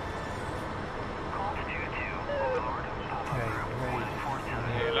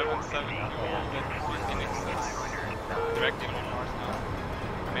 Yeah, 11-7, Phoenix is directing on north now.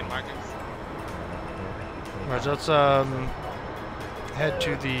 I'm in markings. Alright, so let's head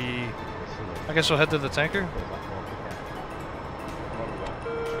to the. I guess we'll head to the tanker.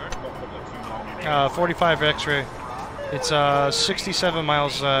 45 X-ray. It's 67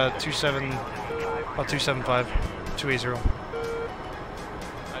 miles, 275, 280.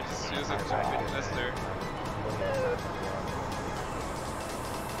 I just use it to fit Lester.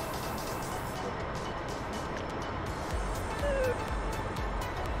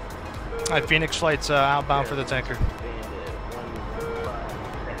 Alright, Phoenix flight's outbound for the tanker.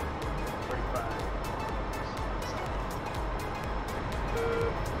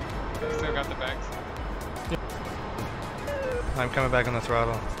 Still got the bags. I'm coming back on the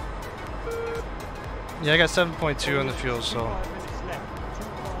throttle. Yeah, I got 7.2 on the fuel, so.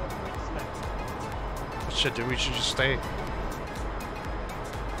 Shit, dude, we should just stay.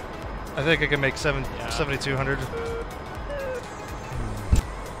 I think I can make 7,200.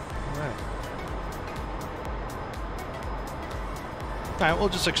 Alright. Alright, we'll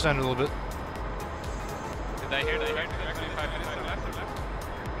just extend it a little bit. Did I hear that? 25 minutes left?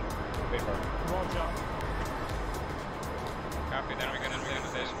 Copy, then we're gonna stay on the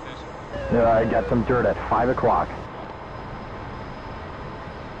station. I got some dirt at 5 o'clock.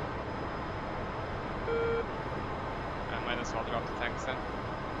 I might as well drop the tanks then.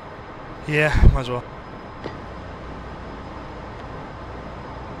 Yeah, might as well.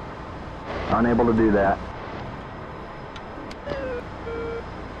 Unable to do that.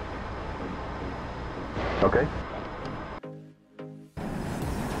 Okay.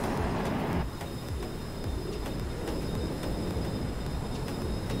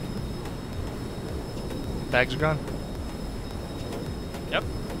 Bags are gone. Yep.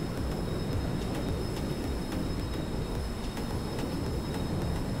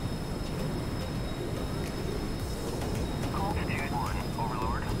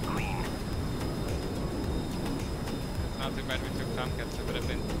 It's not too bad we took Tomcats. It would have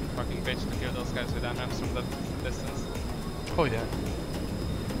been fucking bitch to kill those guys with addons from that distance. Oh yeah.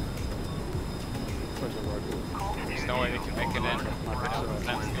 There's no way we can make it in without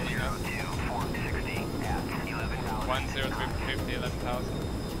plans going up. 10350, 11,000.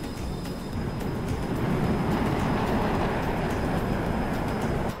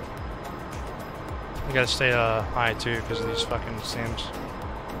 You gotta stay high too because of these fucking Sims.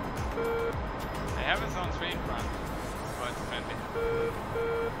 I have a zone 3 in front. Oh, it's friendly.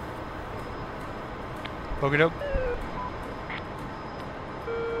 Poke it up.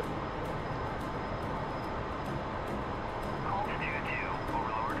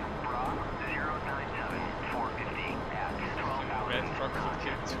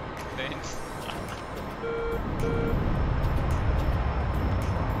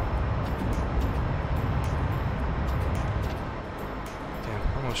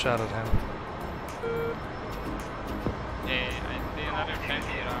 Shot at him. Yeah, I see another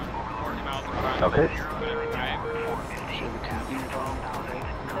 20 around 40 miles per hour. Okay.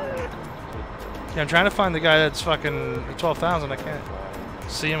 Yeah, I'm trying to find the guy that's fucking 12,000. I can't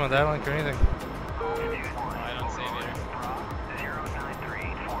see him on that link or anything. I don't see him either.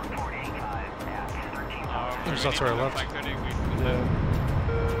 There's not to our left. Yeah.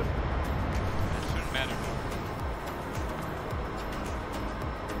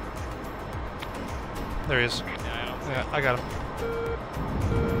 There he is. Yeah, I got him.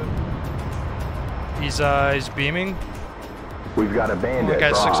 He's beaming. We've got a bandit.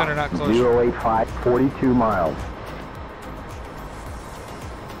 Guy's 600 not close. 085, 42 miles.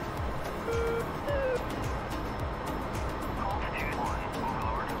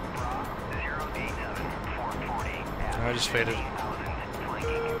 I just faded.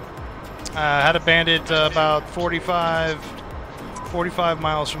 Had a bandit about 45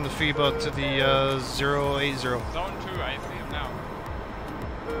 miles from the FIBA to the 080. Zone 2, I see him now.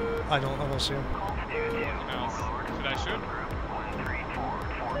 I don't see him. Should I shoot?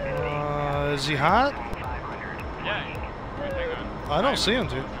 Is he hot? Yeah. Wait, hang on. I don't see him,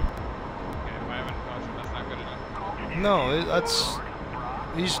 dude. Okay, if I haven't watched him, that's not good enough. No, that's...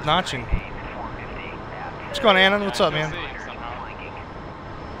 He's notching. What's going on, Annan? What's up, man?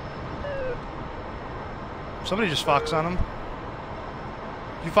 Somebody just foxed on him.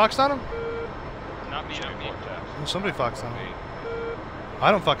 You foxed on him? Not me, not me. Somebody foxed on him.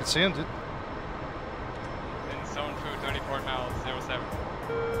 I don't fucking see him, dude. In zone 2, 34 miles, 07.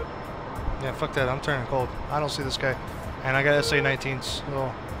 Yeah, fuck that. I'm turning cold. I don't see this guy. And I got SA-19s.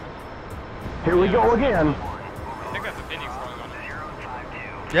 So. Here we go again. I think that's a Phoenix going on.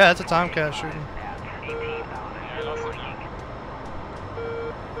 Yeah, that's a Tomcat shooting. Yeah, I lost him now.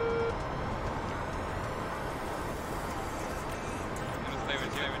 I'm gonna stay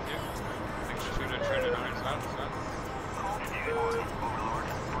with you. I think shooter turned it on as well.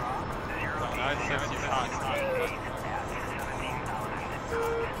 So now it's 70 hot.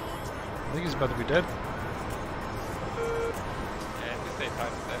 I think he's about to be dead. Yeah, if you stay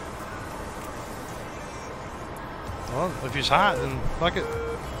tight, it's dead. Well, if he's hot, then fuck it.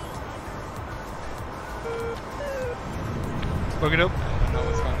 Book it up. I don't know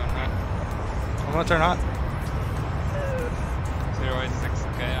what's going on now. I'm gonna turn hot. 086,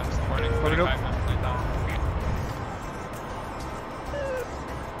 okay, I'm supporting. Book it up. 45 minutes down.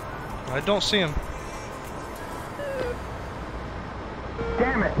 I don't see him.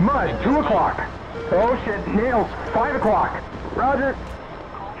 Damn it, mud, 2 o'clock. Oh shit, nails, 5 o'clock. Roger.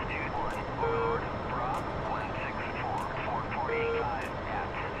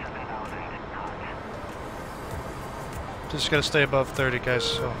 Just gotta stay above 30, guys,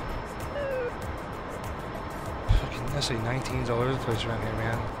 so. Fucking SA-19s all over the place around here,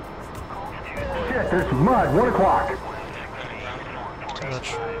 man. Shit, there's mud, 1 o'clock.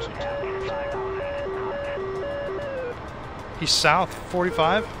 He's south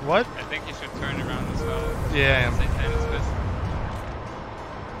 45. What? I think you should turn around as well. Yeah, I am.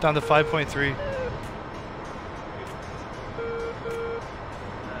 Down to 5.3.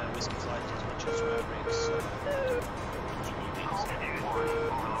 Whiskey flight as much as rates.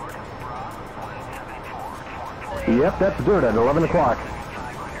 Yep, that's dirt at 11 o'clock.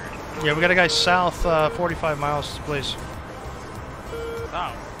 Yeah, we got a guy south 45 miles to this place.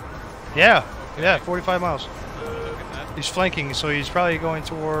 South? Yeah, yeah, 45 miles. He's flanking, so he's probably going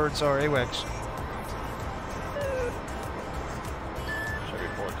towards our AWACS.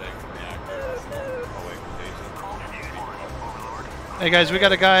 Hey guys, we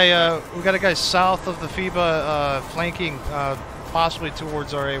got a guy south of the FIBA flanking, possibly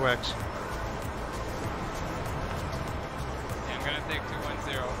towards our AWACS. Yeah, I'm gonna take 210 in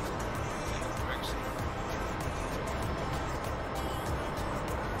this direction.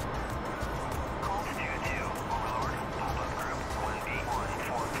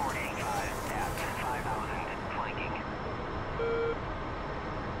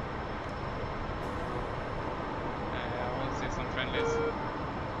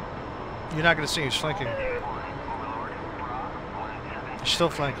 You're not going to see he's flanking. He's still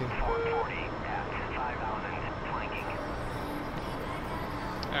flanking.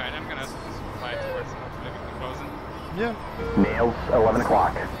 Alright, I'm going to fly towards hopefully we can close him. Yeah. Nails, 11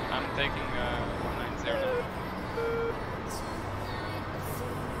 o'clock. I'm taking 190 now.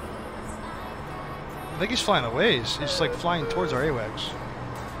 I think he's flying away. He's like flying towards our AWACS.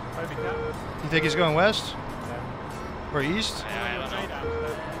 You think he's going west? Or east? Yeah, I don't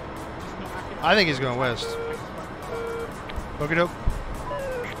know. I think he's going west. Look it up.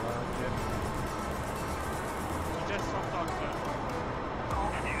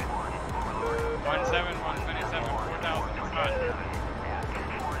 127, 127, 4,000 is hot.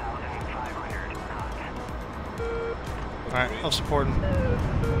 Alright, I'll support him.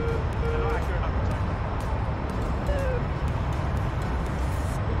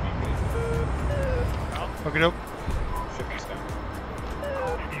 Look it up.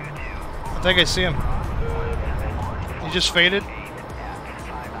 I think I see him. He just faded.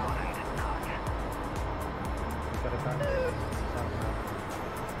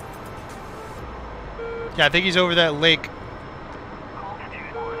 Yeah, I think he's over that lake.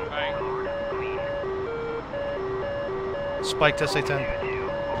 Spiked SA-10.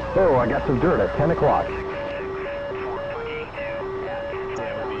 Oh, I got some dirt at 10 o'clock.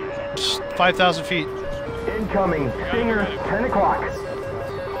 5,000 feet. Incoming, Stinger, 10 o'clock.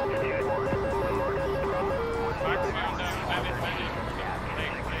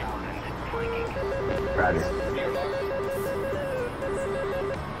 Roger.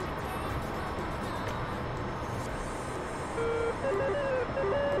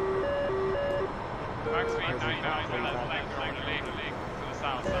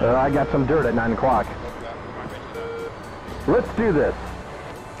 I got some dirt at 9 o'clock. Let's do this.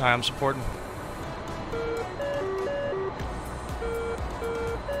 Alright, I'm supporting.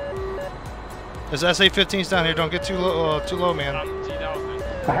 There's SA-15s down here. Don't get too low, man. I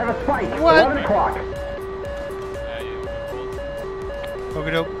have a spike. What? 11 o'clock.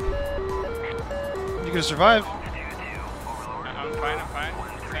 Okie doke. You gonna survive? I'm fine, I'm fine.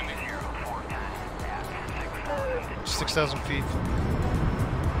 6,000 feet.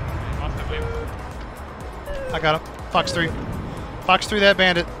 I got him. Fox 3. Fox 3 that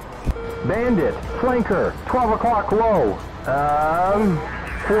bandit. Bandit, flanker, 12 o'clock low.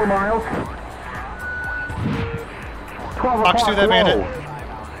 4 miles. 12 Fox 2 that low. bandit.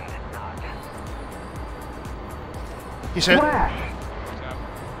 He's hit. Flash.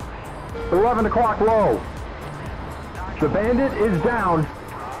 11 o'clock low. The bandit is down.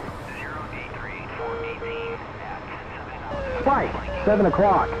 Spike, 7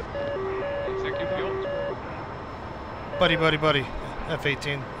 o'clock. Buddy, buddy, buddy.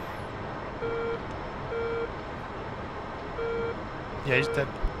 F-18. Yeah, he's dead.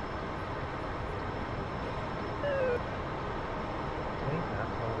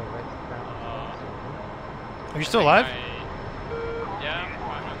 Are you still alive?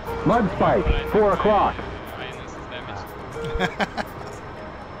 Yeah. Mud spike, 4 o'clock.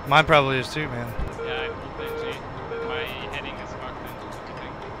 Mine probably is too, man. Yeah, I pulled the G. My heading is fucked in, I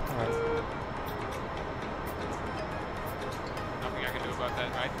think. Alright. Nothing I can do about that,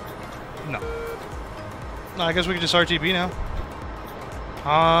 right? No. No, I guess we can just RTB now.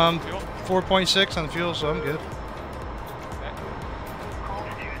 4.6 on the fuel, so I'm good.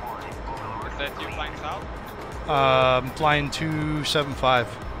 Is that you flying south? Flying 275.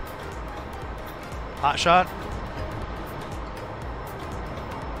 Hot shot.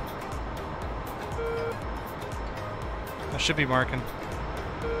 should be marking.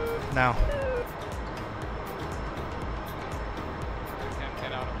 Now. Can't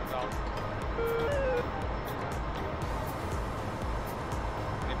get out of the belt.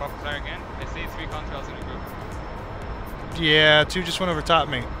 Any buffers there again? I see 3 contrails in the group. Yeah, 2 just went over top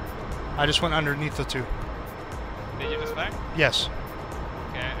me. I just went underneath the 2. Did you just flag? Yes.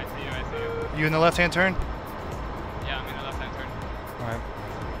 Okay, I see you, I see you. You in the left-hand turn? Yeah, I'm in the left-hand turn. Alright.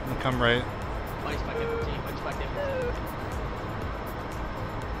 I'm gonna come right. Punch back FT, punch back FT.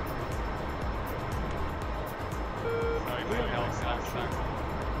 Sorry, my health sucks.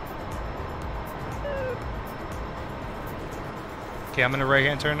 Okay, I'm in the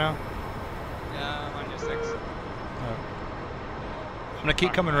right-hand turn now. Yeah, I'm on your 6. I'm gonna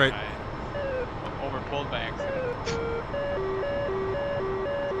keep coming right. Overpulled by accident.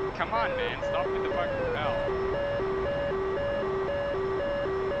 Come on, man, stop with the fucking bell.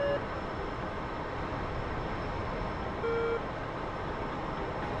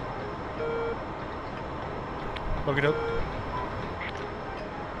 Look it up.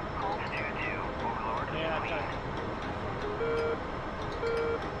 Yeah, I got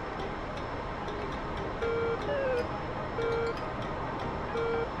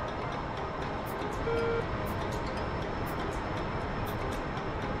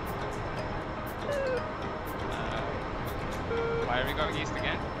Why are we going east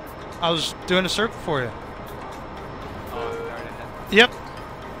again? I was doing a circle for you. Oh, I started it. Yep.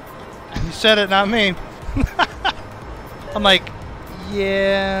 You said it, not me. I'm like,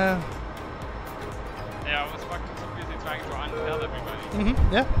 yeah. Yeah, I was fucking so busy trying to untell everybody.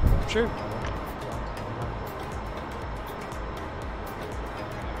 Mm-hmm. Yeah, sure.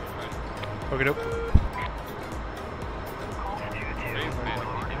 Hook it up.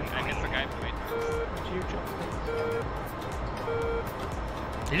 I missed the guy from 8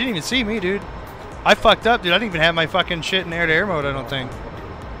 You didn't even see me, dude. I fucked up, dude. I didn't even have my fucking shit in air-to-air mode, I don't think.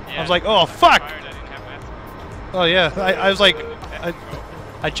 Yeah, I was like, oh, fuck! Oh, yeah. I was like,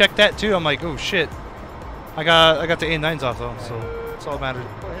 I checked that, too. I'm like, oh, shit. I got the A9s off, though, so that's all that mattered.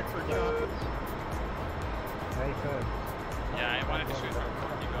 Yeah, I wanted to shoot her.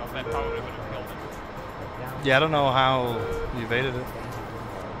 That probably would have killed him. Yeah, I don't know how you evaded it.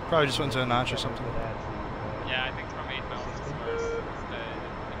 Probably just went to a notch or something. Yeah, I think from 8 miles is worse. It's the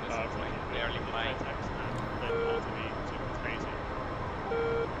missile plane barely flying.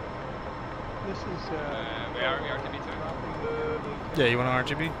 This is where are we RTB to? Yeah, you want an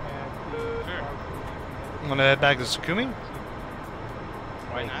RGB? Sure. I'm gonna head back to Tsukumi.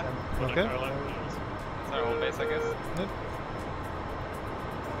 Why not? Okay. It's our home base, I guess. Yep.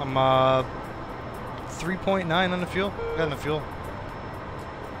 I'm 3.9 on the fuel. Got enough fuel.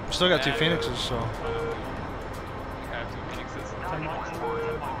 Still got 2 Phoenixes, so. I have 2 Phoenixes.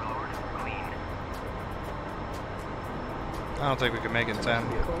 I don't think we can make it in 10.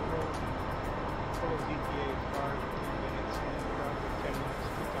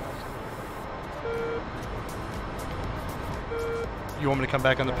 You want me to come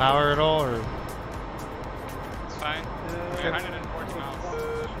back on the power at all, or? It's fine. We're 140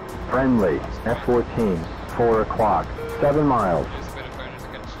 miles. Friendly, F-14, 4 o'clock, 7 miles. There's a bit of bonus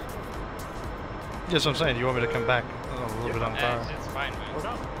catch. Yes, I'm saying. You want me to come back a little bit on power? It's fine, man. Hold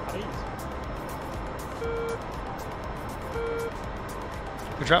on, at ease.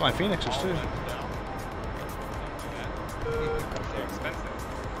 We dropped my Phoenixes too. They're expensive.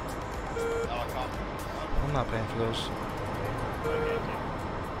 I'm not paying for those.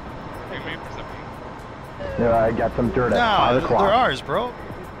 Yeah, I got some dirt at 5 o'clock. They're ours, bro.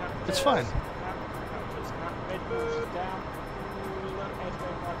 It's fine.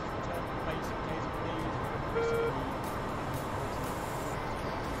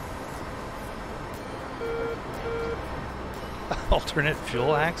 Alternate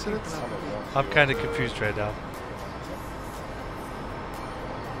fuel accidents? I'm kind of confused right now.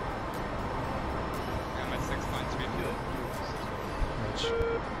 I'm at 6.3 fuel.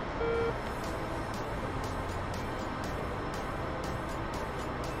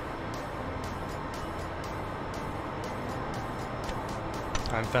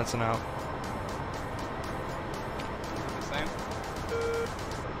 I'm fencing out. The same.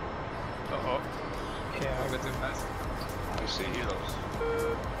 Uh-oh. Yeah, a bit too fast. I see heroes.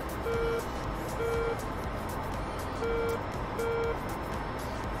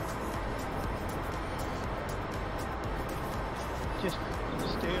 Just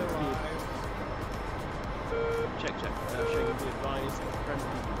stay alive. Check. Showing the advice and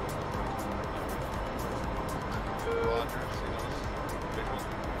friendly. Roger, see those.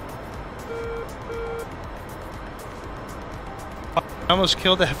 I almost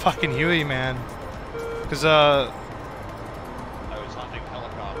killed that fucking Huey, man. Cause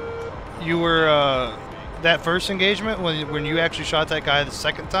you were that first engagement when you actually shot that guy the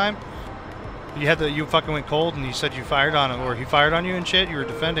second time. You fucking went cold and you said you fired on him, or he fired on you and shit. You were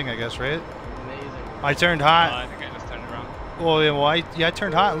defending, I guess, right? Amazing. I turned hot. I think I just turned around. Well, yeah, I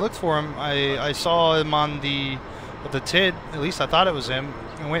turned hot and looked for him. I saw him on the TID. At least I thought it was him.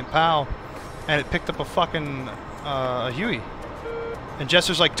 And went pow, and it picked up a fucking a Huey. And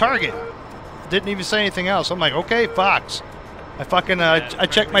Jester's like, target. Didn't even say anything else. I'm like, okay, Fox. I fucking I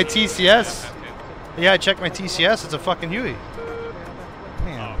checked my TCS. Yeah, I checked my TCS. It's a fucking Huey.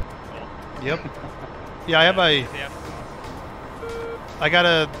 Man. Yep. Yeah, I have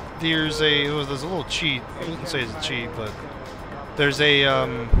there's a little cheat. I wouldn't say it's a cheat, but there's a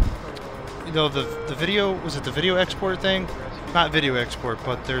you know, the video, was it the video export thing? Not video export,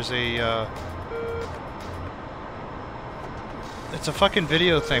 but there's a it's a fucking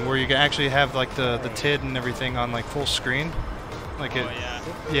video thing where you can actually have like the TID and everything on like full screen. Like it.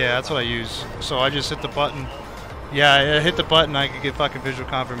 Yeah, that's what I use. So I just hit the button. Yeah, I hit the button. I could get fucking visual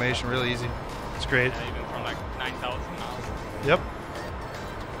confirmation really easy. It's great. Yeah, even from like 9,000 miles. Yep.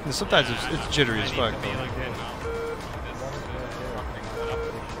 And sometimes it's jittery as fuck.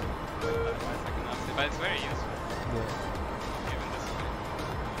 But it's very useful.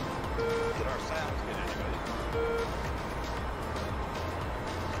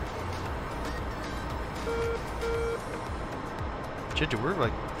 Shit, we're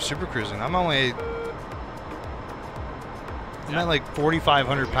like super cruising. I'm at like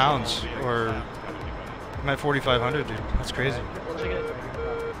 4,500 pounds, or I'm at 4,500, dude. That's crazy.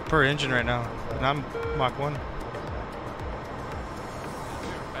 Per engine right now, and I'm Mach 1.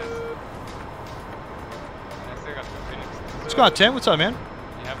 What's going on, Tim? What's up, man?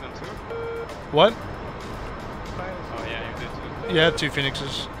 You have them too? What? Oh yeah, you did too. Yeah, I have 2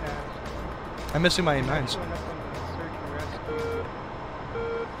 Phoenixes. I'm missing my A9s.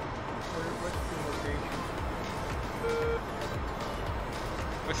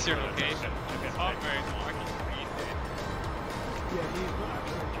 What's your location? Oh, very lucky.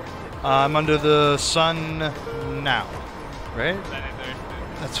 I'm under the sun now, right?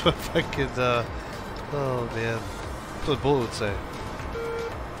 That's what fucking oh man, that's what Bullet would say.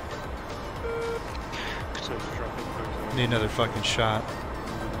 Need another fucking shot.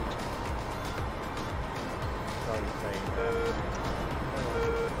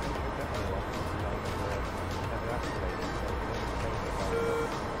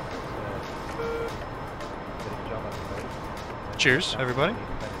 Cheers, everybody.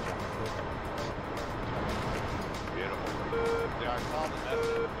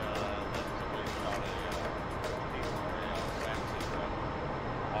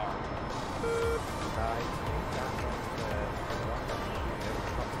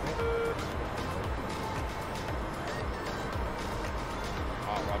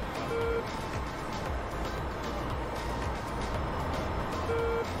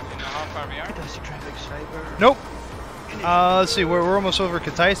 Nope. Let's see, we're almost over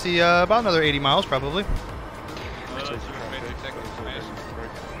Kataisi, about another 80 miles probably.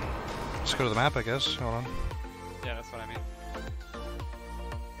 Let's go to the map, I guess. Hold on. Yeah, that's what I mean.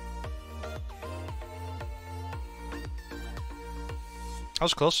 I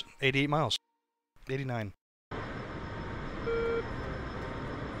was close. 88 miles. 89.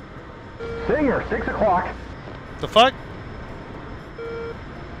 Singer, 6 o'clock. The fuck?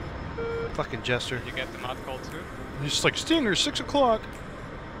 Fucking Jester. Did you get the mod call too? He's just like, Stinger, 6 o'clock.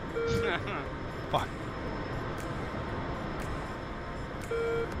 Fuck.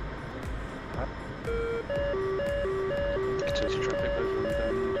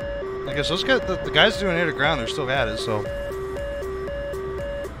 I guess those guys, the guys doing air to ground, they're still at it, so.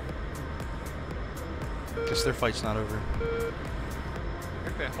 Guess their fight's not over. I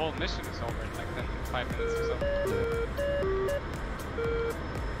think the whole mission is over in like 5 minutes or so.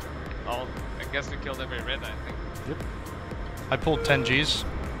 I guess we killed every red, I think. Yep. I pulled 10 Gs,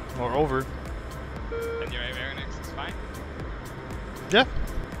 or over. And your avionics is fine? Yeah.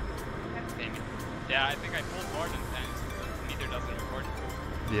 Yeah, I think I pulled more than 10, so the meter doesn't record.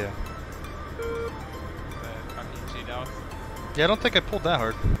 Yeah. Fucking cheat out. Yeah, I don't think I pulled that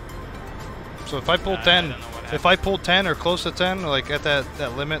hard. So if I pulled 10, if I pulled 10 or close to 10, like at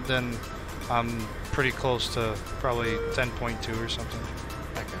that limit, then I'm pretty close to probably 10.2 or something.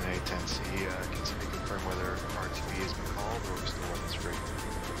 Back in A10C, can somebody confirm whether RTB has been called or still on the screen?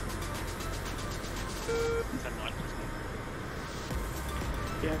 10-1.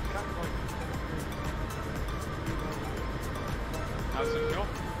 Yeah, it's kind of like... How's it feel?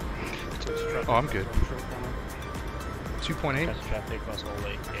 Oh, I'm good. 2.8. Traffic was all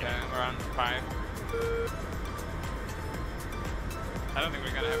late. Yeah, around 5. I don't think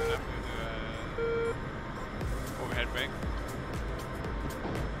we're gonna have enough to do Overhead brake.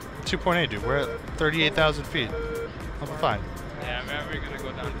 2.8, dude. We're at 38,000 feet. I'll be fine. Yeah, we're gonna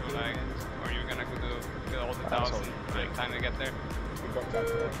go down to like, or you're gonna go to all the 1,000 by the time we get there.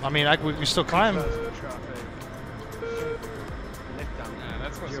 I mean, we still climb. Let's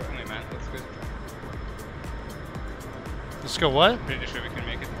go swiftly, man. That's good. Let's go what? Pretty sure we can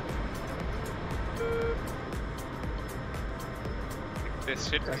make it. This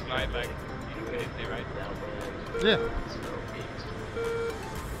shit can fly like infinity, right? Yeah.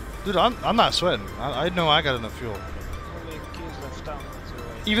 Dude, I'm not sweating. I know I got enough fuel.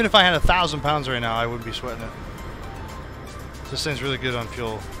 Even if I had 1,000 pounds right now, I wouldn't be sweating it. This thing's really good on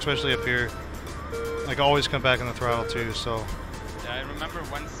fuel, especially up here. Like, always come back on the throttle too, so. Yeah, I remember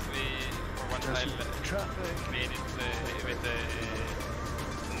once I made it with a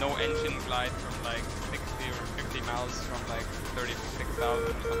no engine glide from like 60 or 50 miles from like 36,000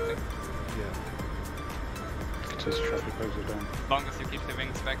 or something. Yeah. Just traffic goes down. As long as you keep the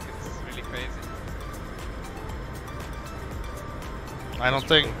wings back, it's really crazy. I don't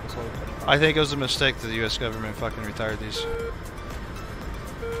think. I think it was a mistake that the U.S. government fucking retired these. It's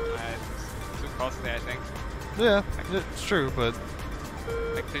too costly, I think. Yeah, it's true, but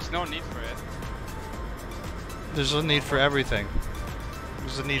like, there's no need for it. There's a need for everything.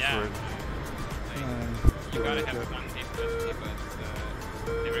 There's a need for it. Like, you gotta have some capability, but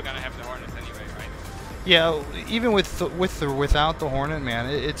they were gonna have the Hornets anyway, right? Yeah, even without the Hornet, man,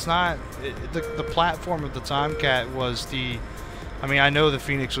 it's not the platform of the Tomcat was the. I mean, I know the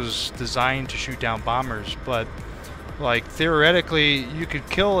Phoenix was designed to shoot down bombers, but like theoretically, you could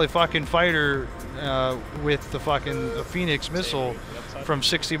kill a fucking fighter with the fucking Phoenix missile from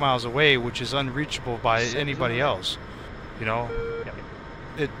 60 miles away, which is unreachable by anybody else. You know,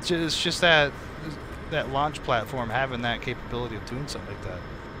 it's just that launch platform having that capability of doing something like that.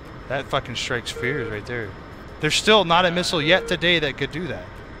 That fucking strikes fears right there. There's still not a missile yet today that could do that.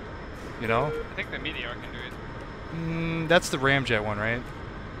 You know? I think the Meteor can do it. That's the Ramjet one, right?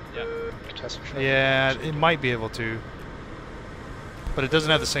 Yeah. Yeah, it might be able to. But it doesn't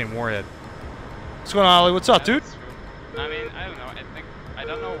have the same warhead. What's going on, Ollie? What's up, dude? I mean, I don't know. I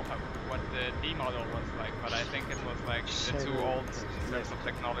don't know what the D model was like, but I think it was like the too old in terms of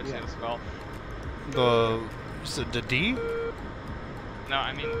technology as well. The D? No,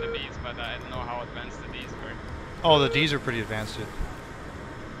 I mean the Bs, but I don't know how advanced the Ds were. Oh, the Ds are pretty advanced, dude.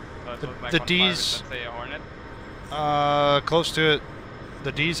 So it was like the on Ds. par with, let's say, a Hornet. Close to it.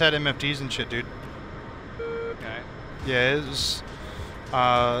 The Ds had MFDs and shit, dude. Okay. Yeah, it was.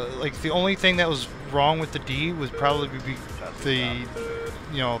 Like the only thing that was wrong with the D was probably the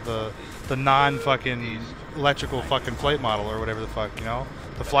non-fucking electrical fucking flight model or whatever the fuck, you know,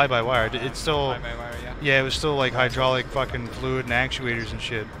 the fly-by-wire. It's still. Yeah, it was still like hydraulic fucking fluid and actuators and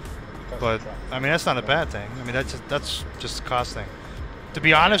shit. But I mean, that's not a bad thing. I mean, that's just a cost thing. To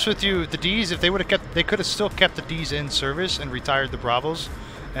be honest with you, the Ds, if they would have kept, they could have still kept the Ds in service and retired the Bravos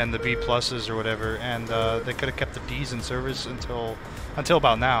and the B pluses or whatever, and they could have kept the Ds in service until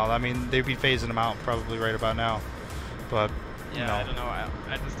about now. I mean, they'd be phasing them out probably right about now. But yeah, you know. I don't know.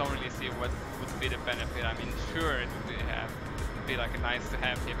 I just don't really see what would be the benefit. I mean, sure, it would be like a nice to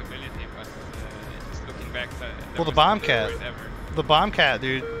have capability, but just looking back, well, the Bombcat,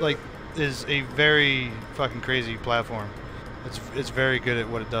 dude, like, is a very fucking crazy platform. It's very good at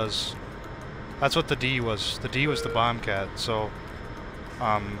what it does. That's what the D was. The D was the Bombcat. So,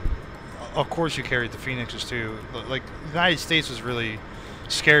 of course you carried the Phoenixes too. Like, the United States was really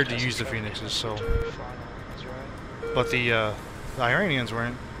scared to use the Phoenixes. So, but the Iranians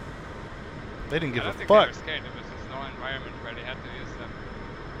weren't. They didn't give a fuck. They were scared. There was just no environment where they had to use them.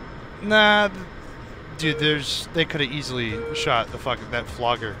 Nah, dude. They could have easily shot that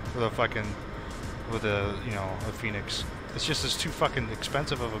flogger with a Phoenix. It's just it's too fucking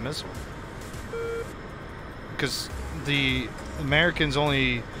expensive of a missile. Because the Americans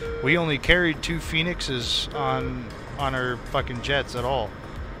we only carried 2 Phoenixes on our fucking jets at all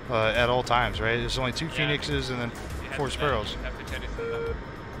times, right? There's only 2 Phoenixes and then 4 Sparrows. You have to jettison them.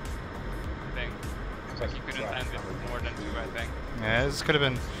 I think. Like you couldn't land with more than 2, I think. Yeah, there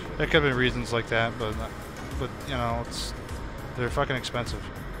could have been reasons like that, but you know, they're fucking expensive.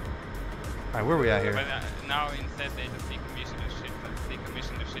 Alright, where are we at here? But now instead they just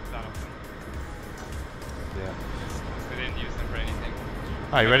decommission the shit out of them. Yeah. They didn't use them for anything.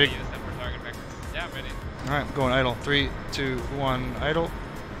 Alright, ready? Use them for target practice. Yeah, I'm ready. Alright, going idle. 3, 2, 1, idle.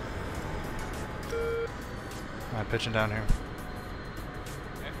 Alright, pitching down here.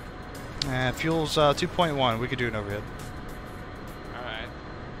 Okay. Fuel's 2.1. We could do an overhead. Alright.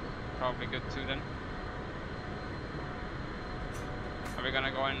 Probably good too then. Are we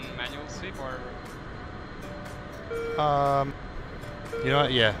gonna go in manual sweep or? You know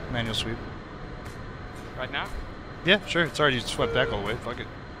what? Yeah, manual sweep. Right now? Yeah, sure. It's already swept back all the way. Fuck it.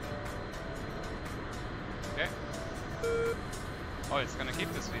 Okay. Oh, it's gonna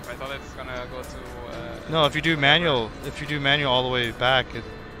keep the sweep. I thought it's gonna go to. No, if you do manual all the way back,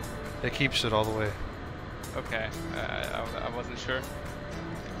 it keeps it all the way. Okay, I wasn't sure.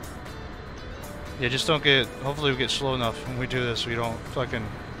 Yeah, just don't get. Hopefully, we get slow enough when we do this. We don't fucking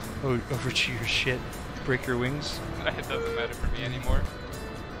overcheat your shit, break your wings. It doesn't matter for me anymore.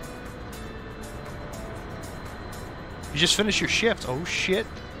 You just finished your shift. Oh shit.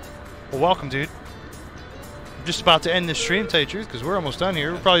 Well, welcome, dude. I'm just about to end this stream, tell you the truth, because we're almost done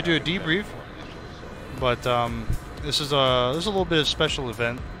here. We'll probably do a debrief. But this is a little bit of special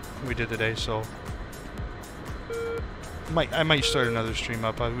event we did today, so I might start another stream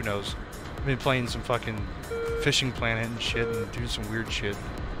up. Who knows? I've been playing some fucking Fishing Planet and shit, and doing some weird shit.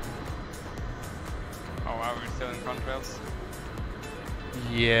 Oh wow, we're still in contrails.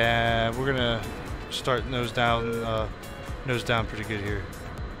 Yeah, we're gonna start nose down pretty good here.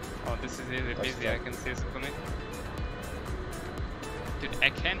 Oh, this is really busy. I can see something. Dude, I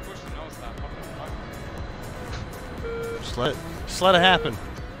can't push the nose down. What the fuck? Just let it happen.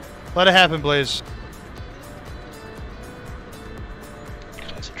 Let it happen, Blaze.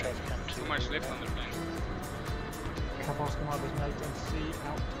 Too much lift on the plane. Cap Oscar Mike was made on C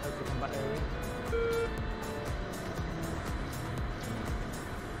out over combat area.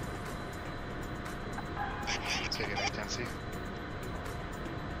 Taking A10C.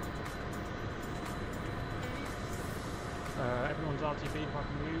 Everyone's RTB, if I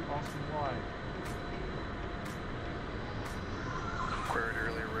can move, ask them why. Queried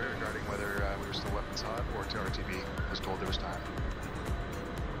earlier regarding whether we were still weapons hot or to RTB. Was told there was time.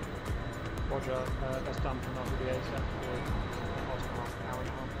 Roger, that's done from WBA set for Oscar Mike, an hour and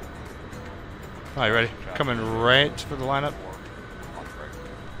a half. Alright, ready? Coming right for the lineup.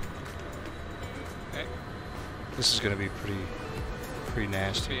 Okay. This is gonna be pretty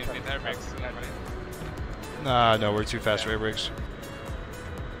nasty. With air brakes, No, we're too fast for air brakes.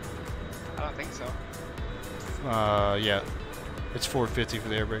 I don't think so. Yeah. It's 450 for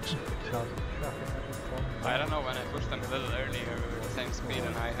the air brakes. I don't know, when I pushed them a little earlier, we were the same speed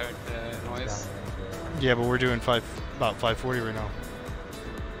and I heard the noise. Yeah, but we're doing about 540 right now.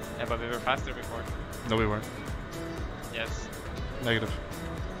 Yeah, but we were faster before. No, we weren't. Yes. Negative.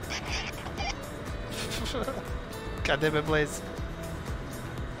 God damn it, Blaze.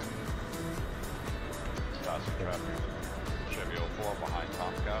 Chevy 04 behind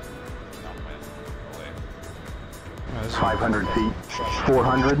Top Gun. 500 feet.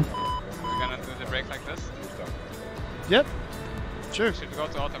 400. We're gonna do the brake like this? Yep. Sure. Should go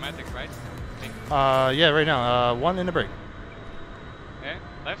to automatic, right? Yeah, right now. One in the brake. Yeah?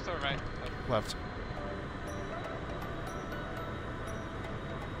 Left or right? Left.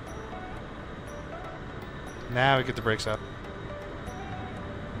 Now we get the brakes out.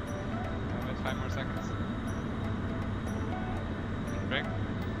 Wait 5 more seconds. Brake.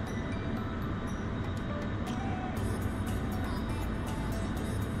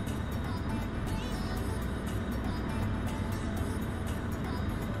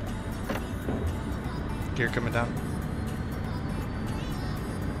 Gear coming down.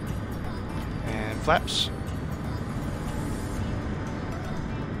 And flaps.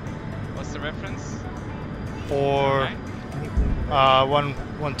 What's the reference? For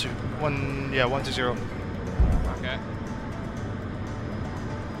 120. Okay.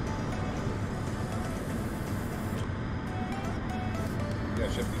 Yeah,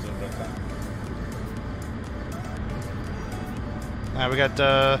 shift these over time. We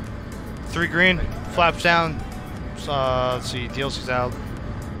got 3 green, flaps down. Let's see, DLC's out.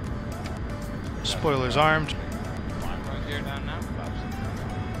 Spoilers armed. Gear down now.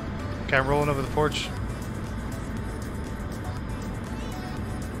 Okay, I'm rolling over the porch.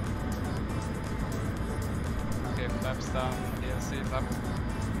 Okay, flaps down, DLC up.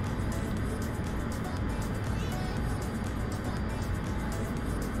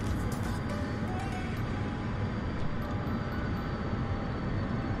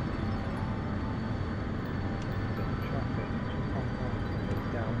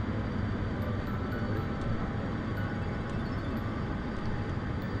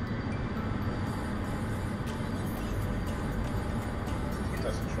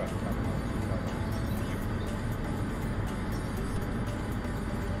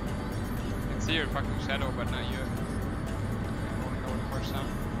 Your fucking shadow, but not you. Rolling over the porch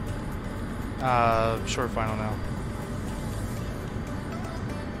now. Short final now.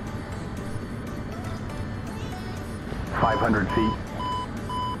 .500 feet.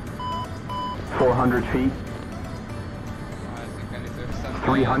 400 feet. I think I need to extend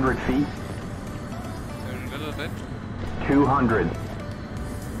 300 feet. turn a little bit. 200.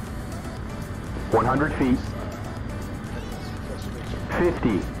 100 feet. 50.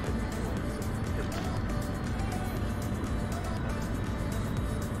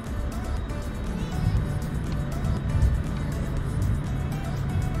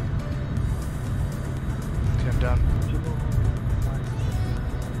 Okay, I'm done.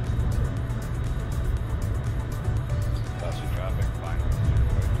 That's the traffic finals.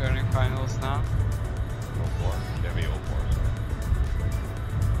 Turning finals now. 04. Chevy 04.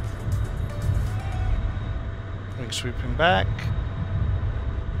 Wing sweeping back.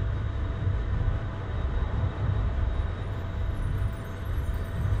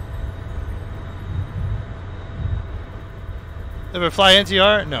 Ever fly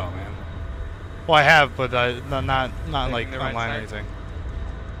NTR? No, man. Well, I have, but not like online or anything.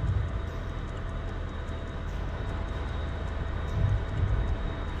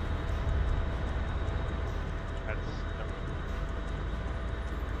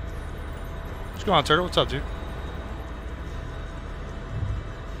 What's going on, Turtle? What's up, dude?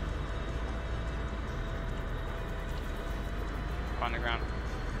 On the ground.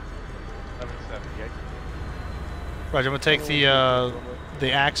 778. Roger, I'm gonna take the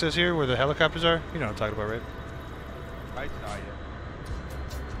axis here where the helicopters are. You know what I'm talking about, right? I saw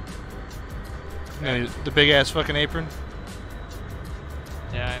you. You know, the big ass fucking apron.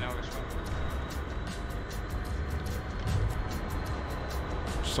 Yeah, I know which one.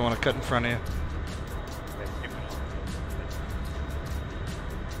 Just don't want to cut in front of you.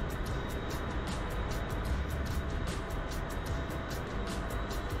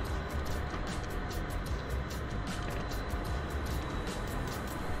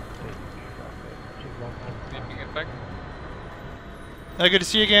 Sweeping it back. Good to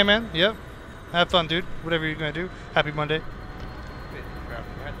see you again, man. Yep. Have fun, dude. Whatever you're gonna do. Happy Monday.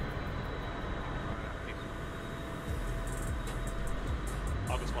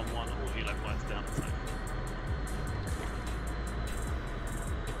 August 1-1, all helo flights down the same.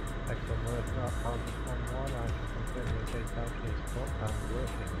 Excellent work. August 1-1, I can confirm your JIIMY is caught and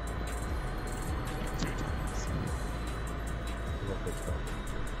working. Lovely stuff.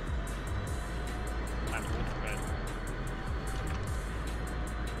 And water red.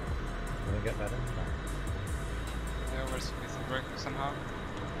 Wanna get that in? Yeah, we're supposed to break somehow.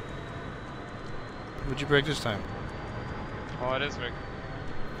 Would you break this time? Oh, it is Rick.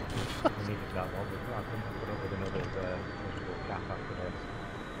 We needed that one, but I couldn't put up with another miserable cap after this.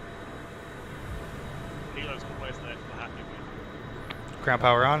 Helo's got place there for happy with. Ground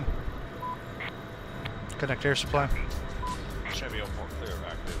power on. Connect air supply. Chevy 04 clear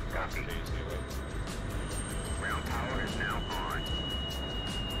back to Copy. Ground power is now on.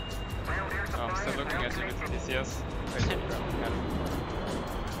 Oh, I'm still looking at you with DCS. Wait, got it.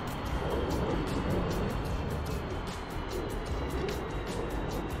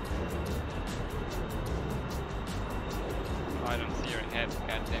 Oh, I don't see your head,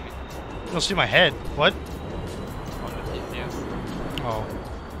 god damn it. You don't see my head. What? On the DCS. Oh.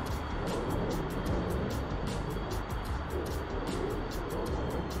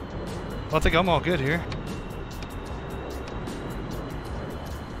 Well, I think I'm all good here.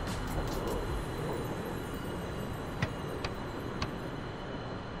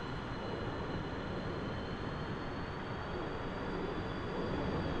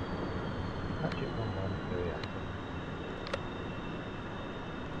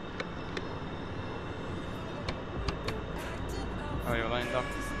 Oh, you're lined up.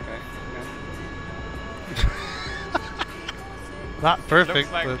 Okay. Not perfect,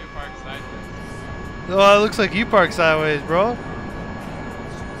 Looks like but... you parked sideways. Oh, it looks like you parked sideways, bro.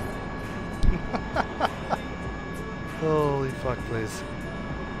 Holy fuck, please.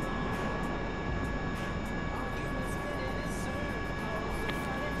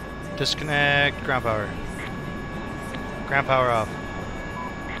 Disconnect ground power. Ground power off.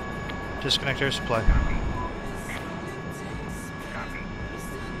 Disconnect air supply.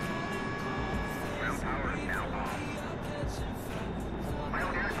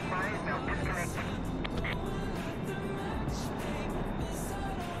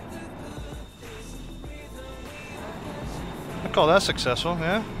 I call that successful,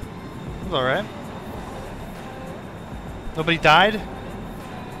 yeah. It was alright. Nobody died? I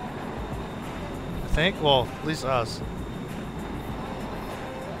think? Well, at least us.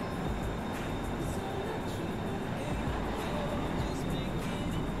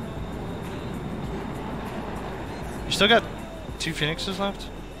 You still got 2 Phoenixes left?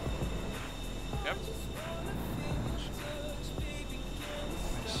 Yep.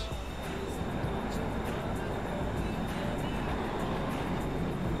 Nice.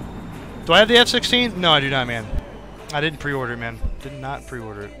 Do I have the F-16? No, I do not, man. I didn't pre-order it, man. Did not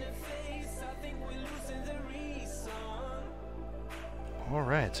pre-order it. All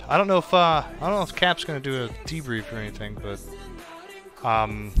right. I don't know if Cap's gonna do a debrief or anything, but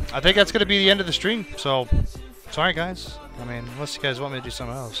I think that's gonna be the end of the stream. So, sorry guys. I mean, unless you guys want me to do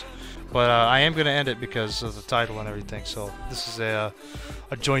something else, but I am gonna end it because of the title and everything. So this is a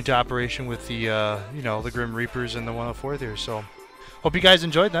joint operation with the you know, the Grim Reapers and the 104th here. So hope you guys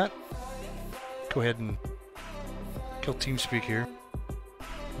enjoyed that. Go ahead and kill TeamSpeak here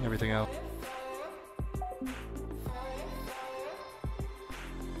and everything else.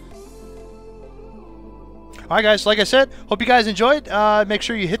 Alright guys, like I said, hope you guys enjoyed. Make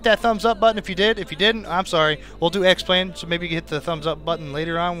sure you hit that thumbs up button if you did. If you didn't, I'm sorry. We'll do X-Plane, so maybe you can hit the thumbs up button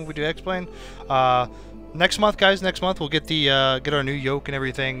later on when we do X-Plane. Next month, guys, next month we'll get the get our new yoke and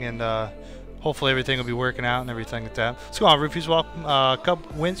everything, and hopefully everything will be working out and everything like that. Let's go on, Roofies. Welcome, Cub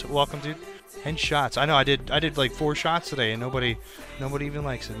wins. Welcome, dude. And shots. I know I did like 4 shots today, and nobody even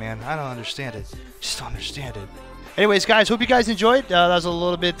likes it, man. I don't understand it. Just don't understand it. Anyways, guys, hope you guys enjoyed. That was a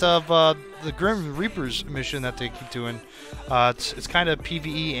little bit of the Grim Reapers mission that they keep doing. It's kind of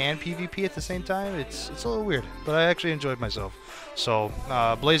PvE and PvP at the same time. It's a little weird, but I actually enjoyed myself. So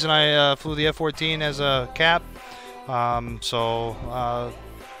Blaze and I flew the F-14 as a cap. So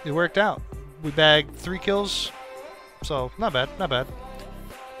it worked out. We bagged 3 kills, so not bad, not bad.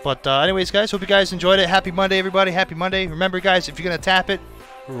 But anyways, guys, hope you guys enjoyed it. Happy Monday, everybody. Happy Monday. Remember, guys, if you're gonna tap it,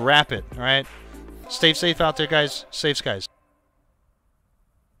 wrap it. All right. Stay safe out there, guys. Safe skies.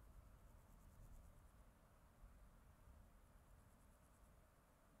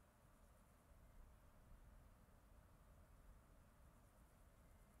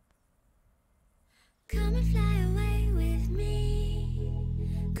 Come and fly away with me.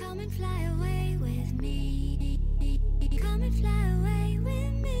 Come and fly away with me. Come and fly away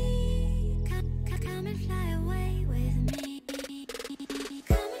with me. Come and fly away with me.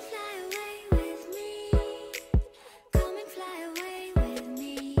 Come and fly away with me. Come and fly away with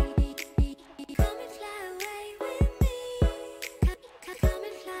me. Come and fly away with me. Come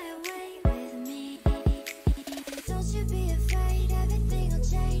and fly away with me. Don't you be afraid, everything will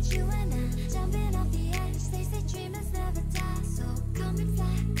change. You and I jumping off the edge. They say dreamers never die. So come and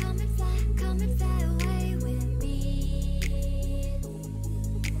fly, come and fly, come and fly away with me.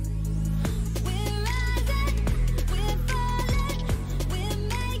 We're rising, we're falling, we're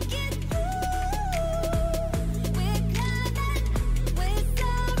making through. We're climbing, we're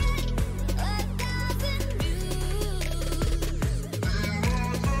soaring, 1,000 views.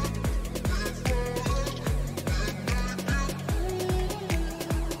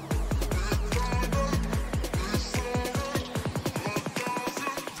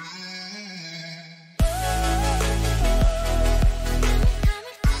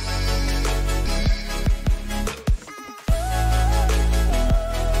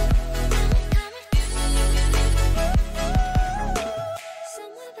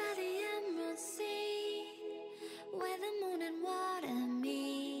 Somewhere by the Emerald Sea, where the moon and water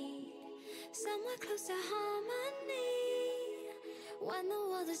meet. Somewhere close to harmony, when the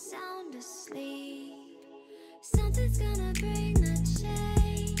world is sound asleep. Something's gonna bring the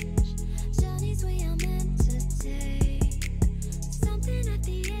change, journeys we are meant to take. Something at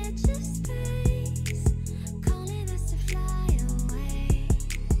the edge of space, calling us to fly away.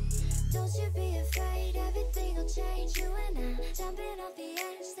 Don't you be afraid, everything will change. You and I jumping off the